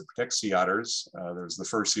statutes that protect sea otters. There was the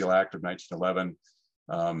Fur Seal Act of 1911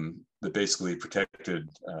 that basically protected,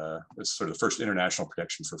 it's sort of the first international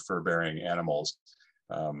protection for fur-bearing animals.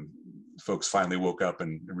 Folks finally woke up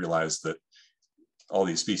and realized that all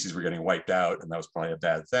these species were getting wiped out, and that was probably a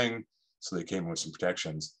bad thing. So they came with some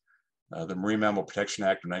protections. The Marine Mammal Protection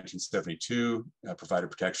Act of 1972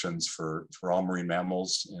 provided protections for all marine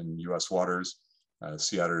mammals in US waters.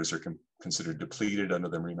 Sea otters are considered depleted under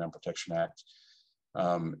the Marine Mammal Protection Act.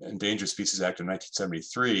 Endangered Species Act of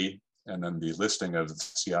 1973, and then the listing of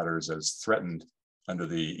sea otters as threatened under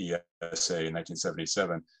the ESA in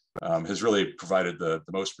 1977, has really provided the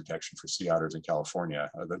most protection for sea otters in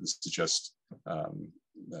California. This is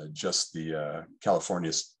just the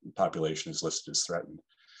California's population is listed as threatened.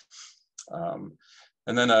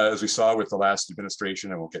 And then as we saw with the last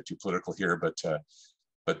administration, I won't get too political here, but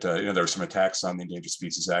there were some attacks on the Endangered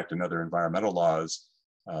Species Act and other environmental laws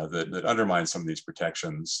that undermine some of these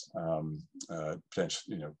protections,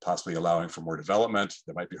 possibly allowing for more development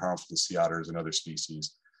that might be harmful to sea otters and other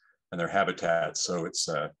species and their habitats. So it's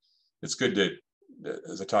good to,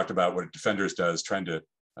 as I talked about, what Defenders does, trying to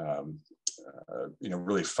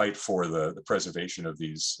really fight for the preservation of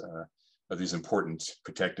these important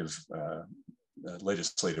protective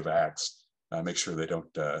legislative acts. Make sure they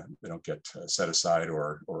don't get set aside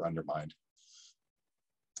or undermined.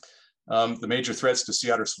 The major threats to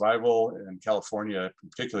sea otter survival in California, in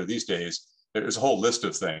particular these days, there's a whole list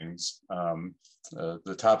of things.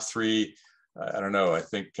 The top three, I don't know, I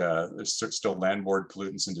think there's still landborne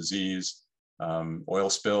pollutants and disease. Oil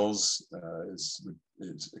spills is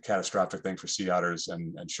a catastrophic thing for sea otters,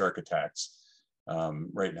 and shark attacks.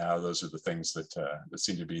 Right now, those are the things that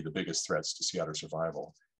seem to be the biggest threats to sea otter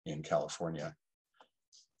survival in California.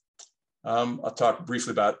 I'll talk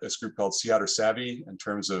briefly about this group called Sea Otter Savvy in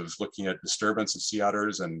terms of looking at disturbance of sea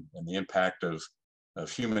otters and the impact of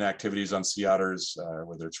human activities on sea otters,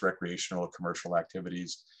 whether it's recreational or commercial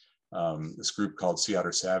activities. This group called Sea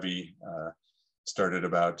Otter Savvy started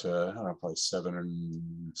about, I don't know, probably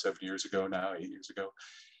 7 years ago now, 8 years ago.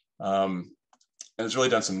 And it's really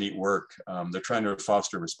done some neat work. They're trying to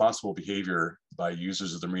foster responsible behavior by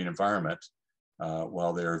users of the marine environment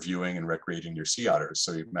while they're viewing and recreating their sea otters.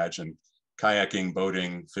 So you imagine kayaking,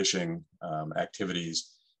 boating, fishing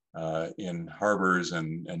activities in harbors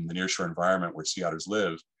and the nearshore environment where sea otters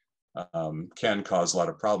live can cause a lot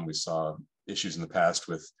of problems. We saw issues in the past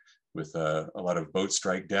with a lot of boat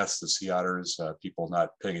strike deaths of sea otters, people not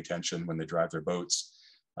paying attention when they drive their boats.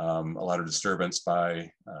 a lot of disturbance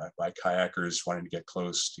by kayakers wanting to get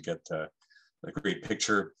close to get a great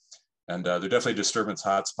picture. And there are definitely disturbance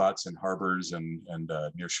hotspots in harbors and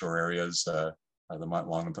near shore areas,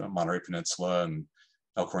 along the Monterey Peninsula and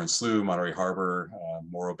Elkhorn Slough, Monterey Harbor,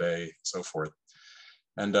 Morro Bay, so forth.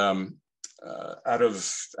 And out of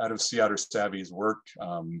Sea Otter Savvy's work,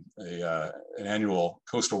 an annual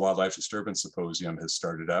Coastal Wildlife Disturbance Symposium has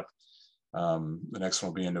started up. The next one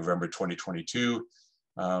will be in November 2022.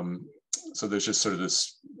 So there's just sort of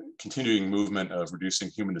this continuing movement of reducing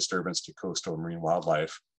human disturbance to coastal and marine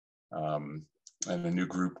wildlife. And a new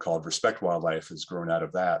group called Respect Wildlife has grown out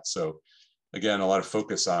of that. So again, a lot of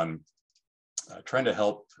focus on trying to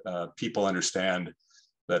help people understand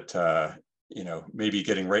that maybe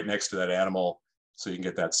getting right next to that animal so you can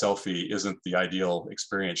get that selfie isn't the ideal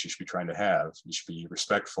experience you should be trying to have. You should be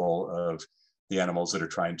respectful of the animals that are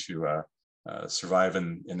trying to survive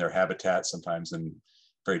in their habitat, sometimes in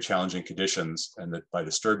very challenging conditions, and that by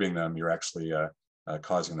disturbing them, you're actually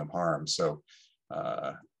causing them harm. So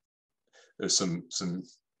there's some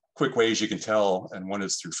quick ways you can tell, and one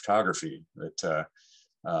is through photography. That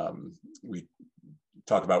we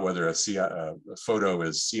talk about whether a photo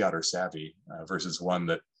is sea otter savvy versus one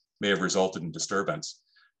that may have resulted in disturbance.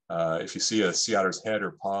 If you see a sea otter's head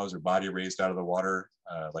or paws or body raised out of the water,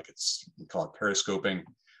 we call it periscoping,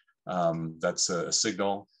 that's a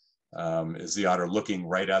signal. Is the otter looking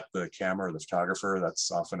right at the camera or the photographer? That's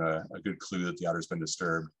often a good clue that the otter's been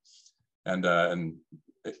disturbed. And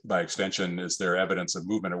by extension, is there evidence of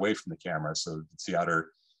movement away from the camera? So is the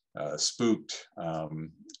otter spooked?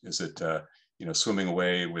 Is it swimming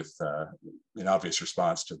away with an obvious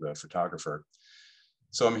response to the photographer?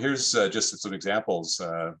 So here's just some examples.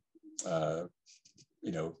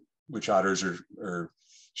 Which otters are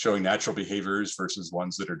showing natural behaviors versus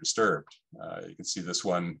ones that are disturbed. You can see this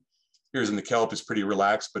one here's in the kelp is pretty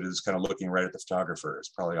relaxed, but is kind of looking right at the photographer. It's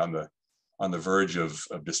probably on the verge of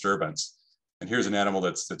disturbance. And here's an animal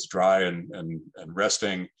that's dry and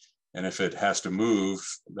resting. And if it has to move,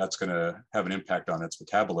 that's going to have an impact on its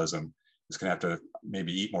metabolism. It's going to have to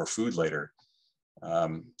maybe eat more food later.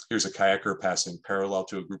 Here's a kayaker passing parallel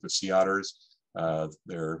to a group of sea otters.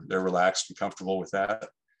 They're relaxed and comfortable with that.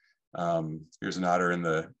 Here's an otter in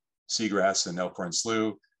the seagrass in Elkhorn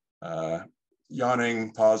Slough,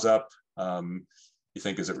 yawning, paws up. You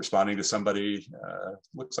think, is it responding to somebody?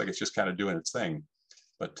 Looks like it's just kind of doing its thing,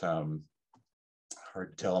 but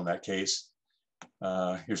hard to tell in that case.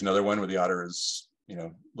 Here's another one where the otter is,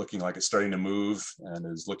 looking like it's starting to move and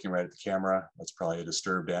is looking right at the camera. That's probably a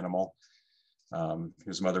disturbed animal.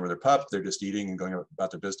 Here's a mother with her pup. They're just eating and going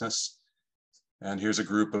about their business. And here's a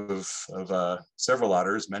group of several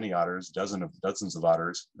otters, many otters, dozens of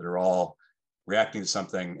otters that are all reacting to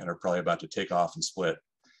something and are probably about to take off and split.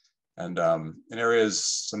 And in areas,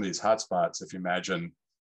 some of these hotspots, if you imagine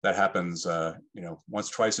that happens, once,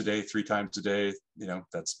 twice a day, 3 times a day,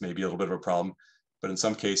 that's maybe a little bit of a problem. But in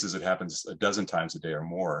some cases, it happens a dozen times a day or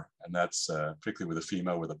more. And that's particularly with a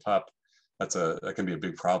female with a pup, that can be a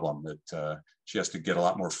big problem, that she has to get a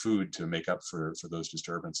lot more food to make up for those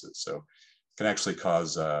disturbances. So it can actually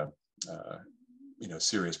cause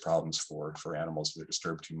serious problems for animals that are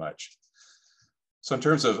disturbed too much. So in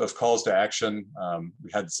terms of calls to action,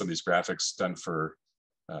 we had some of these graphics done for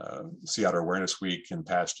Sea Otter Awareness Week in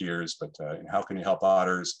past years, but how can you help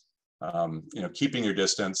otters? Keeping your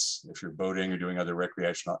distance. If you're boating or doing other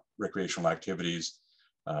recreational activities,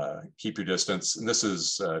 keep your distance. And this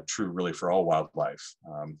is true really for all wildlife.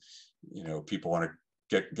 People want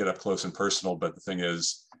to get up close and personal, but the thing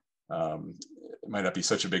is, it might not be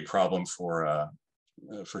such a big problem for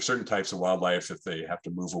certain types of wildlife if they have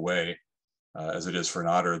to move away, as it is for an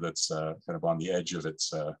otter that's kind of on the edge of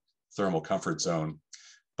its thermal comfort zone.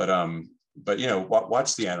 But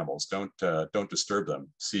watch the animals. Don't disturb them.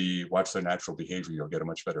 Watch their natural behavior. You'll get a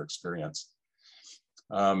much better experience.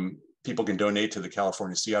 People can donate to the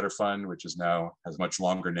California Sea Otter Fund, which has a much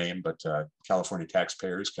longer name, but California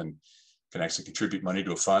taxpayers can actually contribute money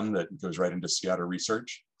to a fund that goes right into sea otter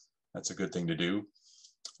research. That's a good thing to do.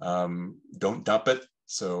 Don't dump it.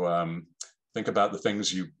 So think about the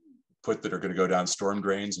things you put that are going to go down storm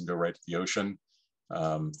drains and go right to the ocean.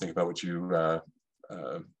 Think about what you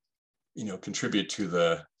contribute to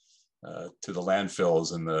the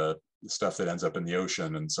landfills and the stuff that ends up in the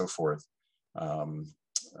ocean and so forth.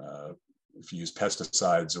 If you use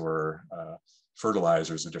pesticides or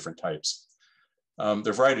fertilizers of different types. There are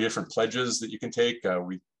a variety of different pledges that you can take.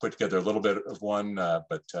 We put together a little bit of one,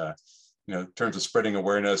 but in terms of spreading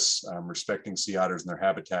awareness, respecting sea otters and their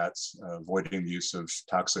habitats, avoiding the use of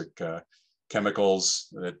toxic chemicals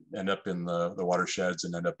that end up in the watersheds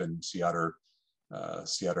and end up in sea otter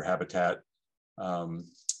sea otter habitat.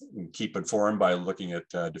 Keep informed by looking at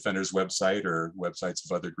Defender's website or websites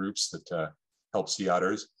of other groups that help sea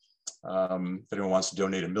otters. If anyone wants to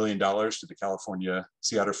donate $1 million to the California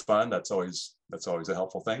Sea Otter Fund, that's always a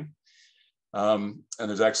helpful thing. And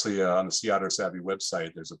there's actually on the Sea Otter Savvy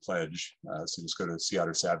website, there's a pledge. So just go to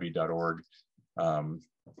seaottersavvy.org.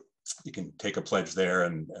 You can take a pledge there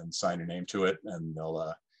and sign your name to it, and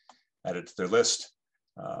they'll add it to their list.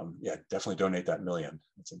 Yeah, definitely donate that $1 million.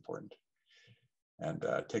 That's important. And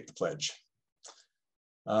take the pledge.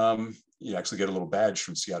 You actually get a little badge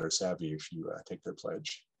from Sea Otter Savvy if you take their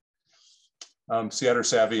pledge. Sea Otter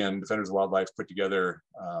Savvy and Defenders of Wildlife put together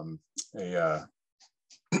a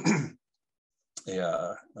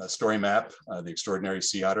story map, The Extraordinary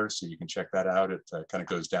Sea Otter. So you can check that out. It kind of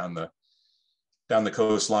goes down the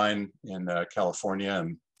coastline in California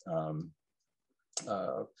and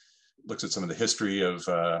looks at some of the history of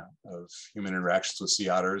human interactions with sea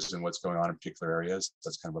otters and what's going on in particular areas.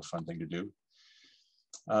 That's kind of a fun thing to do.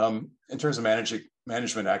 In terms of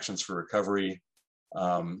management actions for recovery,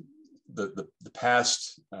 the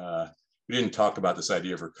past, we didn't talk about this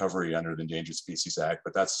idea of recovery under the Endangered Species Act,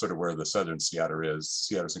 but that's sort of where the southern sea otter is.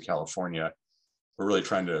 Sea otters in California, we're really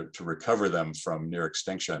trying to recover them from near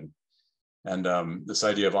extinction. And this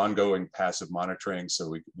idea of ongoing passive monitoring. So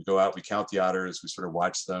we go out, we count the otters, we sort of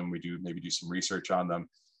watch them, we maybe do some research on them,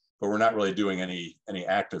 but we're not really doing any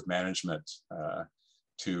active management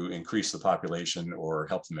to increase the population or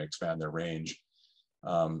help them expand their range.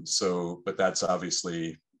 But that's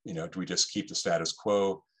obviously, do we just keep the status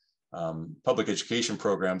quo? Public education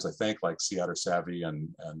programs, I think, like Sea Otter Savvy and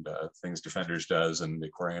things Defenders does and the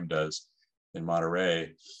aquarium does in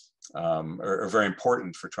Monterey, are very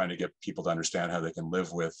important for trying to get people to understand how they can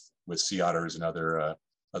live with sea otters and other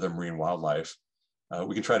marine wildlife.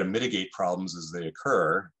 We can try to mitigate problems as they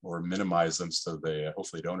occur or minimize them so they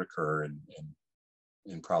hopefully don't occur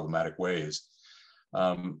in problematic ways.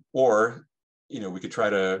 Or, we could try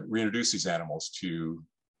to reintroduce these animals to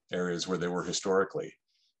areas where they were historically.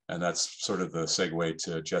 And that's sort of the segue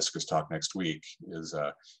to Jessica's talk next week is,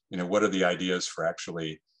 what are the ideas for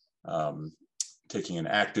actually taking an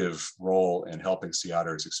active role in helping sea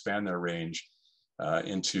otters expand their range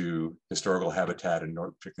into historical habitat in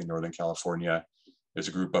particularly Northern California. There's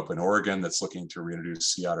a group up in Oregon that's looking to reintroduce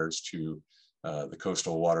sea otters to the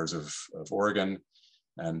coastal waters of Oregon.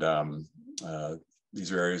 And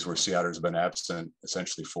these are areas where sea otters have been absent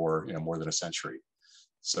essentially for more than a century.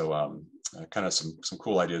 So kind of some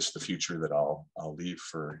cool ideas for the future that I'll leave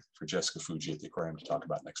for Jessica Fuji at the aquarium to talk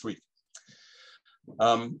about next week.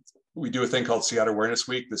 We do a thing called Sea Otter Awareness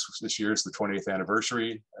Week. This year is the 20th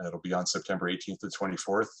anniversary. It'll be on September 18th to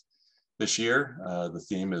 24th this year. The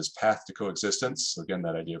theme is Path to Coexistence. So again,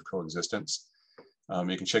 that idea of coexistence.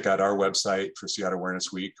 You can check out our website for Sea Otter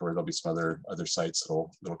Awareness Week, or there'll be some other sites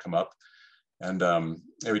that'll come up. And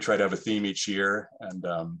we try to have a theme each year. And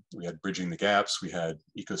we had Bridging the Gaps, we had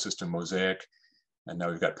Ecosystem Mosaic, and now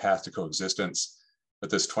we've got Path to Coexistence. But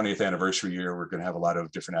this 20th anniversary year, we're going to have a lot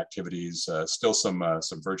of different activities, still some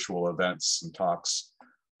virtual events, some talks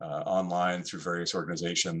online through various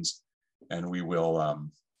organizations. And we will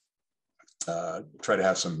try to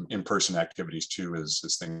have some in-person activities too as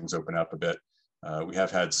things open up a bit. We have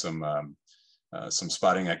had some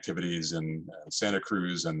spotting activities in Santa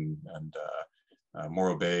Cruz and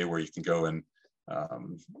Morro Bay, where you can go and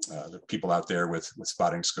there are people out there with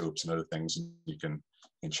spotting scopes and other things, and you can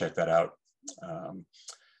check that out.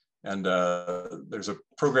 There's a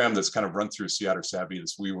program that's kind of run through Sea Otter Savvy,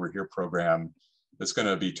 this We Were Here program, that's going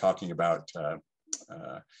to be talking about the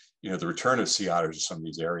return of sea otters to some of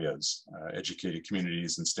these areas, educating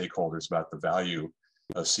communities and stakeholders about the value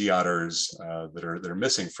of sea otters that are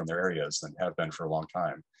missing from their areas and have been for a long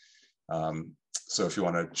time. So if you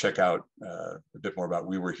want to check out a bit more about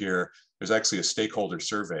We Were Here, there's actually a stakeholder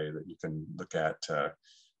survey that you can look at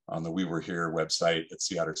on the We Were Here website at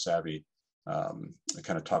Sea Otter Savvy. It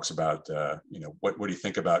kind of talks about what do you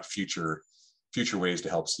think about future ways to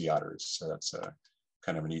help sea otters. So that's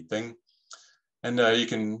kind of a neat thing. And you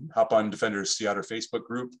can hop on Defenders Sea Otter Facebook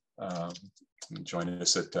group. Join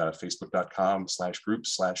us at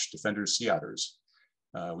facebook.com/group/Defenders Sea Otters.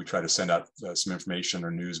 We try to send out some information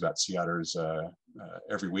or news about sea otters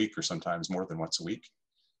every week, or sometimes more than once a week.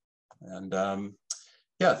 And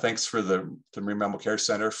thanks for the Marine Mammal Care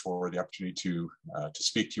Center for the opportunity to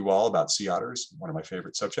speak to you all about sea otters, one of my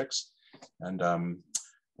favorite subjects. And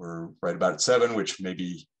we're right about at 7, which may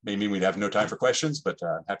mean we'd have no time for questions, but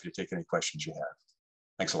I'm happy to take any questions you have.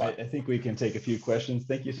 Thanks a lot. I think we can take a few questions.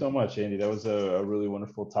 Thank you so much, Andy. That was a really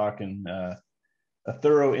wonderful talk and a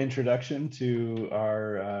thorough introduction to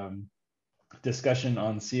our discussion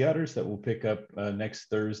on sea otters that we'll pick up next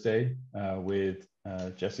Thursday with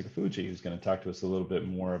Jessica Fuji, who's going to talk to us a little bit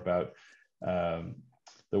more about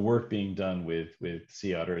the work being done with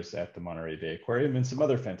sea otters at the Monterey Bay Aquarium and some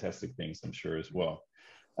other fantastic things, I'm sure, as well.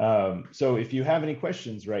 So if you have any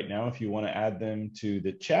questions right now, if you want to add them to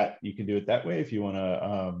the chat, you can do it that way. If you want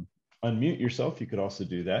to unmute yourself, you could also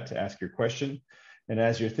do that to ask your question. And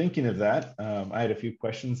as you're thinking of that, I had a few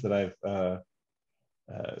questions that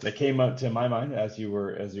that came up to my mind as you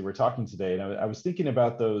were talking today, and I was thinking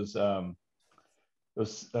about those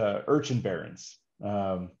urchin barrens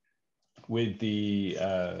with the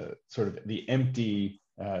sort of the empty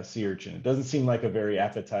sea urchin. It doesn't seem like a very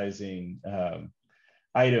appetizing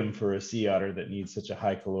item for a sea otter that needs such a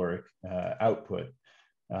high caloric output.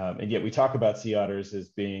 And yet we talk about sea otters as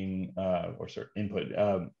being,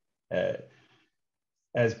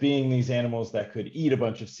 as being these animals that could eat a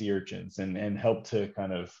bunch of sea urchins and help to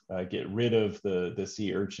kind of get rid of the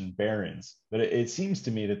sea urchin barrens. But it seems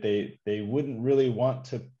to me that they wouldn't really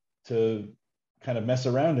want to kind of mess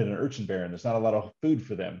around in an urchin barren. There's not a lot of food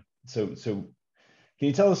for them. So can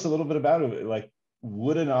you tell us a little bit about it? Like,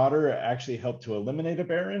 would an otter actually help to eliminate a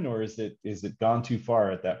barren, or is it gone too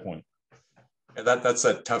far at that point? Yeah, that's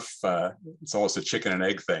a tough, it's almost a chicken and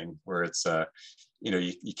egg thing where it's,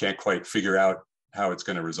 you can't quite figure out how it's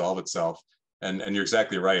going to resolve itself. And you're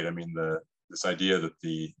exactly right. I mean, this idea that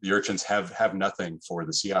the urchins have nothing for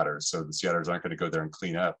the sea otters. So the sea otters aren't going to go there and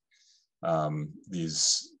clean up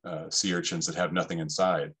these sea urchins that have nothing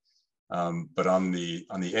inside. But on the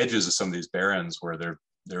edges of some of these barrens where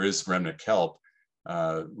there is remnant kelp,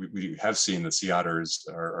 we have seen that sea otters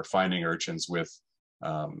are finding urchins with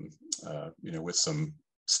some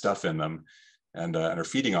stuff in them and are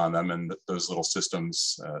feeding on them, and those little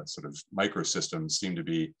systems, sort of microsystems, seem to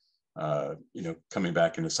be coming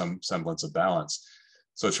back into some semblance of balance.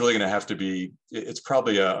 So it's really going to have to be, it's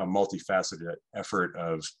probably a multifaceted effort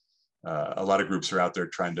of a lot of groups are out there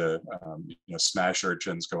trying to smash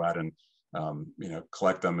urchins, go out and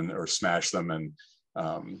collect them or smash them, and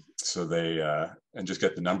so they and just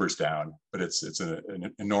get the numbers down. But it's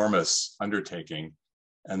an enormous undertaking,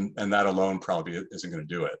 and that alone probably isn't going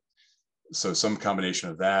to do it. So some combination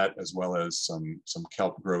of that, as well as some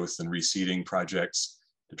kelp growth and reseeding projects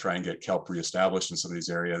to try and get kelp reestablished in some of these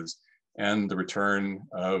areas, and the return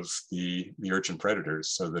of the urchin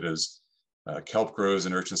predators, so that as kelp grows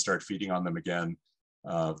and urchins start feeding on them again,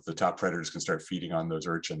 the top predators can start feeding on those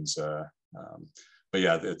urchins. But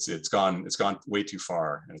yeah, it's gone way too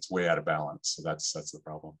far, and it's way out of balance. So that's the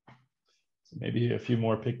problem. So maybe a few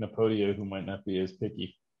more Pycnopodia who might not be as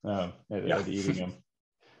picky at eating them.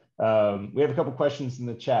 We have a couple questions in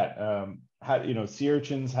the chat. How, sea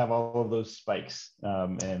urchins have all of those spikes,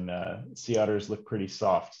 and sea otters look pretty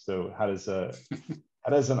soft. So how does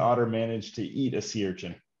an otter manage to eat a sea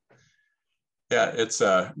urchin? Yeah, it's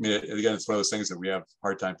again, it's one of those things that we have a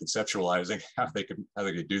hard time conceptualizing how they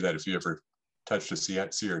could do that if you ever touched a sea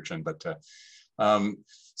urchin. But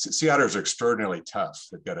sea otters are extraordinarily tough.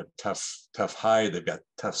 They've got a tough hide. They've got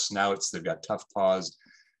tough snouts. They've got tough paws.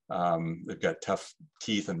 They've got tough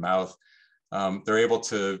teeth and mouth. They're able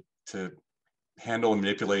to handle and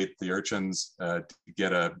manipulate the urchins to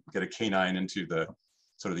get a canine into the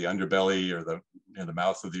sort of the underbelly or the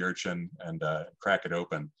mouth of the urchin and crack it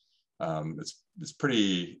open. It's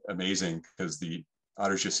pretty amazing because the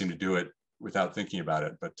otters just seem to do it without thinking about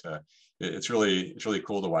it. But it's really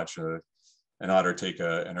cool to watch an otter take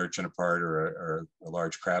an urchin apart or a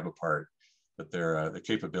large crab apart. But their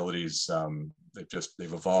capabilities,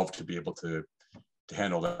 they've evolved to be able to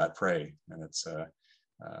handle that prey. And it's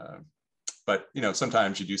but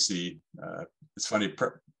sometimes you do see, it's funny,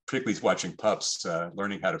 particularly watching pups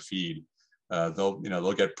learning how to feed.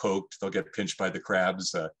 They'll get poked, they'll get pinched by the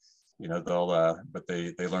crabs. But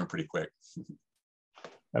they learn pretty quick.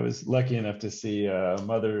 I was lucky enough to see a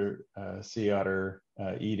mother sea otter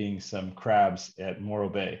eating some crabs at Morro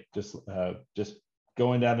Bay, just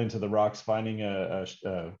going down into the rocks, finding a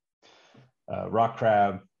rock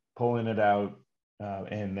crab, pulling it out,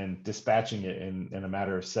 and then dispatching it in a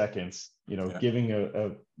matter of seconds, giving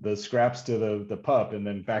the scraps to the pup and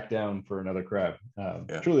then back down for another crab.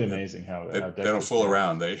 Truly amazing how they don't fool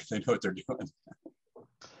around. They know what they're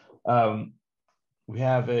doing. We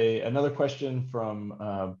have another question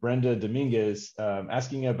from Brenda Dominguez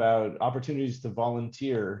asking about opportunities to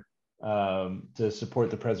volunteer to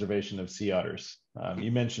support the preservation of sea otters.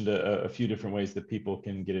 You mentioned a few different ways that people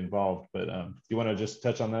can get involved, but do you want to just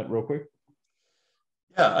touch on that real quick?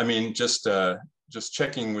 Yeah, I mean, just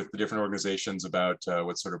checking with the different organizations about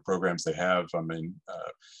what sort of programs they have. I mean,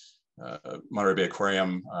 Monterey Bay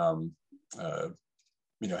Aquarium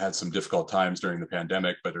had some difficult times during the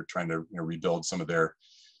pandemic, but are trying to rebuild some of their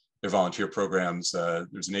volunteer programs.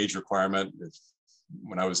 There's an age requirement.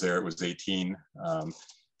 When I was there, it was 18,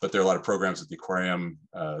 but there are a lot of programs at the aquarium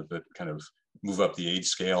that kind of move up the age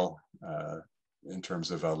scale in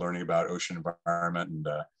terms of learning about ocean environment and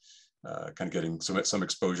kind of getting some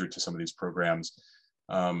exposure to some of these programs.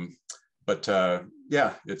 But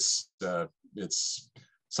yeah, it's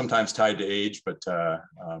sometimes tied to age, but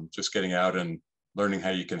just getting out and learning how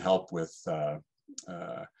you can help with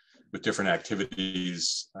different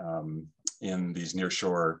activities in these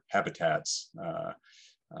nearshore habitats.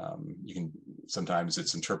 You can, sometimes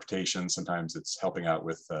it's interpretation, sometimes it's helping out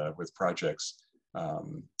with projects.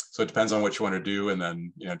 So it depends on what you want to do, and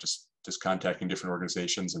then just contacting different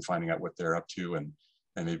organizations and finding out what they're up to and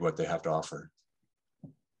maybe what they have to offer.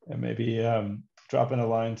 And maybe dropping a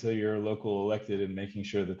line to your local elected and making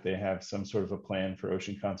sure that they have some sort of a plan for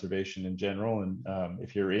ocean conservation in general. And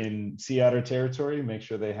if you're in sea otter territory, make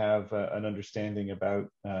sure they have an understanding about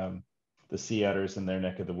the sea otters in their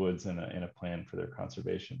neck of the woods and a plan for their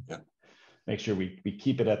conservation. Yeah. Make sure we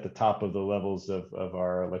keep it at the top of the levels of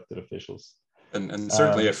our elected officials. And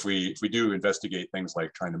certainly if we do investigate things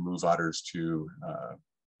like trying to move otters to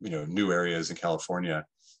new areas in California,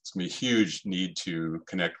 it's going to be a huge need to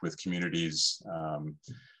connect with communities.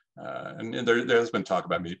 And there has been talk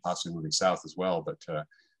about maybe possibly moving south as well,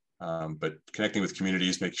 but connecting with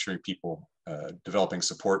communities, making sure people developing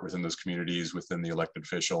support within those communities, within the elected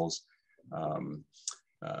officials,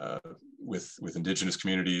 with indigenous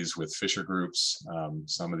communities, with fisher groups.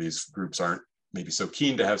 Some of these groups aren't maybe so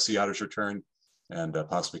keen to have sea otters return and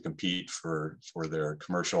possibly compete for their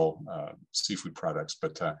commercial seafood products.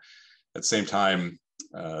 But at the same time,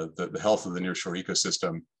 the health of the nearshore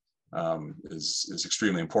ecosystem is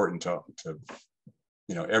extremely important to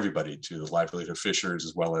everybody, to the livelihood of fishers,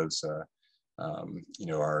 as well as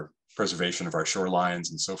our preservation of our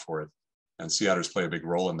shorelines and so forth. And sea otters play a big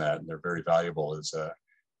role in that, and they're very valuable as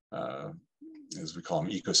we call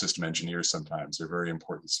them, ecosystem engineers. Sometimes they're very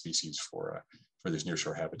important species for these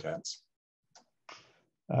nearshore habitats.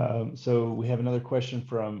 So we have another question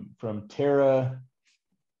from Tara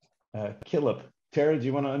Killip. Tara, do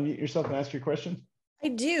you want to unmute yourself and ask your question? I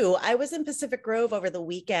do. I was in Pacific Grove over the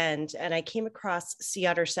weekend, and I came across Sea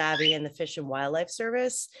Otter Savvy and the Fish and Wildlife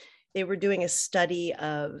Service. They were doing a study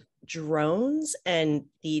of drones and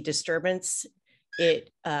the disturbance it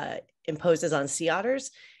imposes on sea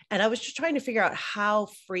otters. And I was just trying to figure out how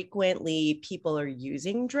frequently people are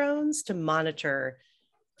using drones to monitor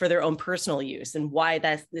for their own personal use, and why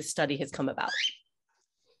this study has come about.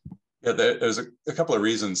 Yeah, there's a couple of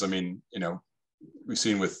reasons. I mean, we've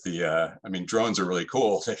seen with the, drones are really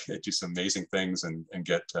cool. They do some amazing things and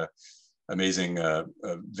get amazing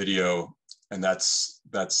video. And that's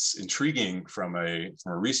intriguing from a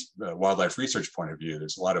wildlife research point of view.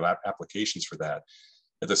 There's a lot of applications for that.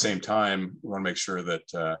 At the same time, we want to make sure that,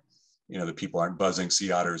 that people aren't buzzing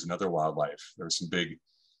sea otters and other wildlife. There were some big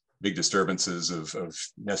disturbances of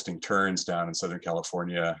nesting terns down in Southern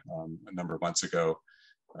California a number of months ago.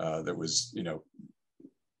 That was,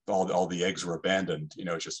 all the eggs were abandoned.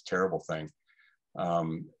 It's just a terrible thing.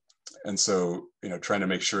 And so, trying to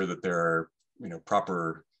make sure that there are,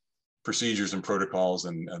 proper procedures and protocols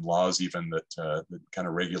and laws even that kind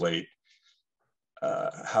of regulate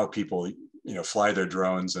how people, fly their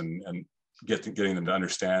drones and getting them to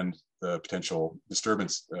understand the potential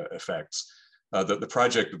disturbance effects. The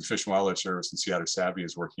project that the Fish and Wildlife Service and Sea Otter Savvy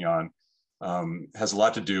is working on has a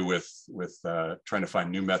lot to do with trying to find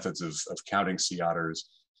new methods of counting sea otters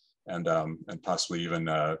and possibly even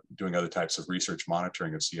doing other types of research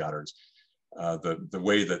monitoring of sea otters. The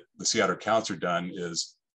way that the sea otter counts are done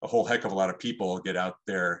is a whole heck of a lot of people get out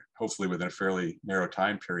there, hopefully within a fairly narrow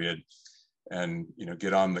time period, and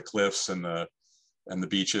get on the cliffs and the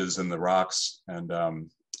beaches and the rocks and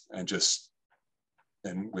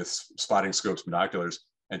with spotting scopes, binoculars,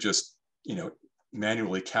 and just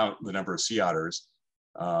manually count the number of sea otters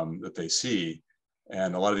that they see.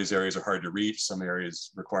 And a lot of these areas are hard to reach. Some areas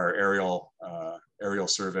require aerial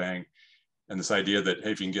surveying. And this idea that,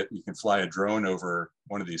 hey, if you can fly a drone over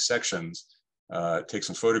one of these sections, take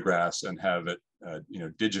some photographs and have it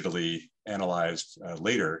digitally analyzed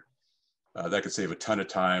later, that could save a ton of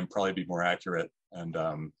time, probably be more accurate. And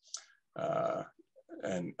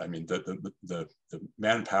I mean, the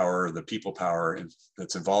manpower, the people power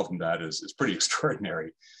that's involved in that is pretty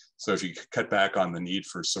extraordinary. So if you cut back on the need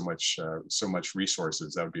for so much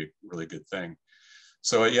resources, that would be a really good thing.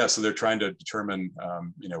 So yeah, so they're trying to determine,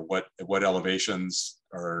 what elevations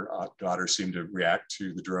otters seem to react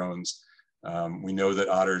to the drones. We know that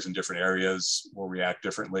otters in different areas will react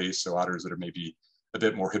differently. So otters that are maybe a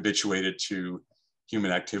bit more habituated to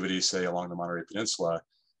human activity, say along the Monterey Peninsula.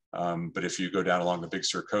 But if you go down along the Big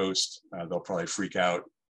Sur coast, they'll probably freak out,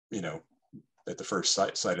 at the first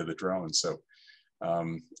sight of the drone. So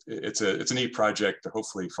it's a neat project to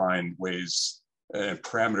hopefully find ways and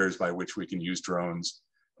parameters by which we can use drones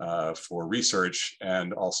for research,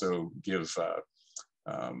 and also give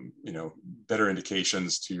better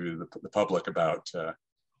indications to the public about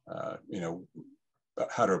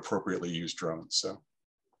how to appropriately use drones.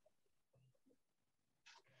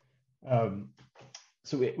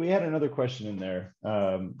 So we had another question in there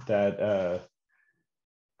that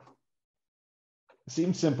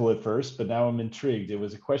seemed simple at first, but now I'm intrigued. It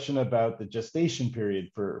was a question about the gestation period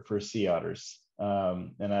for sea otters.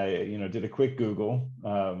 And I, did a quick Google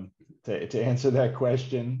to answer that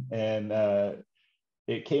question, and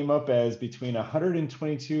it came up as between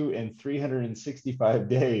 122 and 365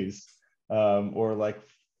 days, or like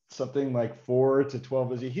something like 4 to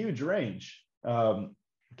 12 is a huge range.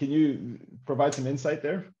 Can you provide some insight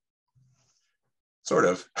there? Sort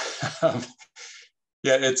of.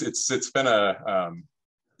 Yeah, it's been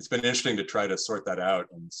interesting to try to sort that out,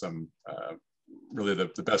 and some really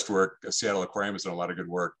the best work. Seattle Aquarium has done a lot of good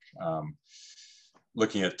work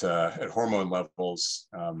looking at hormone levels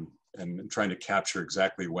and trying to capture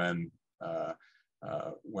exactly when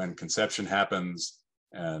conception happens,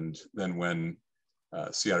 and then when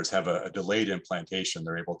sea otters have a delayed implantation,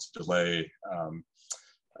 they're able to delay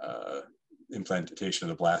implantation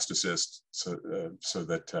of the blastocyst, so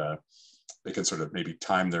that they can sort of maybe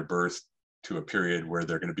time their birth to a period where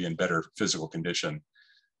they're going to be in better physical condition.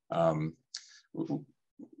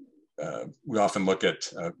 We often look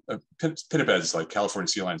at pinnipeds, like California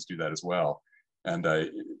sea lions do that as well. And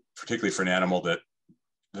particularly for an animal that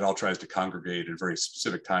all tries to congregate at a very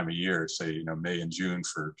specific time of year, say, May and June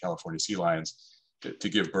for California sea lions, to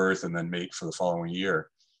give birth and then mate for the following year.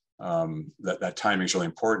 That timing is really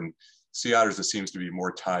important. Sea otters, it seems to be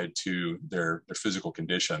more tied to their physical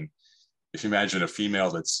condition. If you imagine a female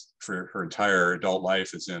that's for her entire adult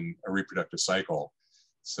life is in a reproductive cycle.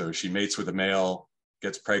 So she mates with a male,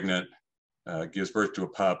 gets pregnant, gives birth to a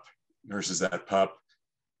pup, nurses that pup,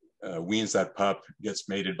 weans that pup, gets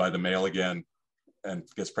mated by the male again, and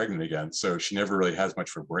gets pregnant again. So she never really has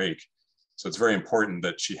much of a break. So it's very important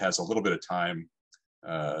that she has a little bit of time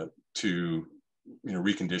to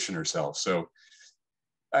recondition herself. So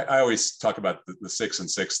I always talk about the 6 and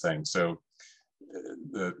 6 thing. So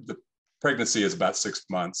the pregnancy is about 6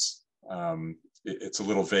 months. It's a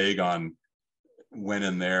little vague on when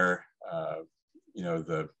and there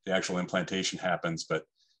the actual implantation happens, but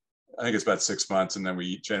I think it's about 6 months. And then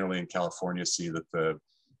we generally in California see that the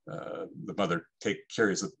mother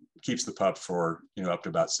keeps the pup for up to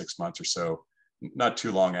about 6 months or so. Not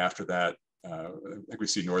too long after that, I think we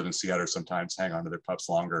see northern sea otters sometimes hang on to their pups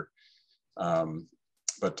longer.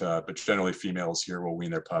 But generally females here will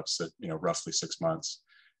wean their pups at roughly 6 months,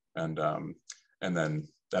 and then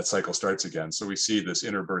that cycle starts again. So we see this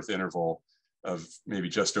interbirth interval of maybe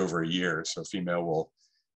just over a year. So a female will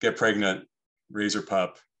get pregnant, raise her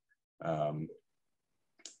pup,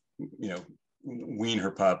 wean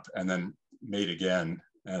her pup, and then mate again.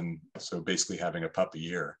 And so basically having a pup a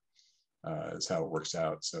year is how it works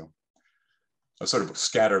out. So I sort of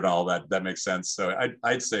scattered all that. That makes sense. So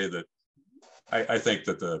I'd say that I think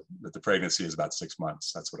that the pregnancy is about 6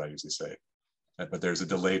 months. That's what I usually say. But there's a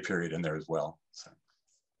delay period in there as well. So.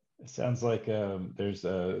 It sounds like there's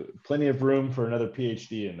plenty of room for another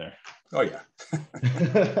PhD in there. Oh, yeah.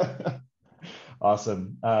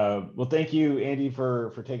 Awesome. Well, thank you, Andy,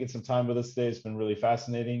 for taking some time with us today. It's been really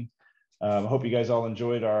fascinating. I hope you guys all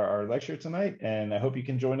enjoyed our lecture tonight, and I hope you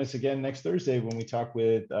can join us again next Thursday when we talk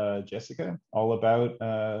with Jessica all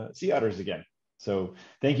about sea otters again. So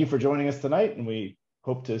thank you for joining us tonight, and we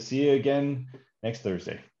hope to see you again next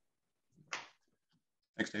Thursday.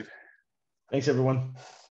 Thanks, Dave. Thanks, everyone.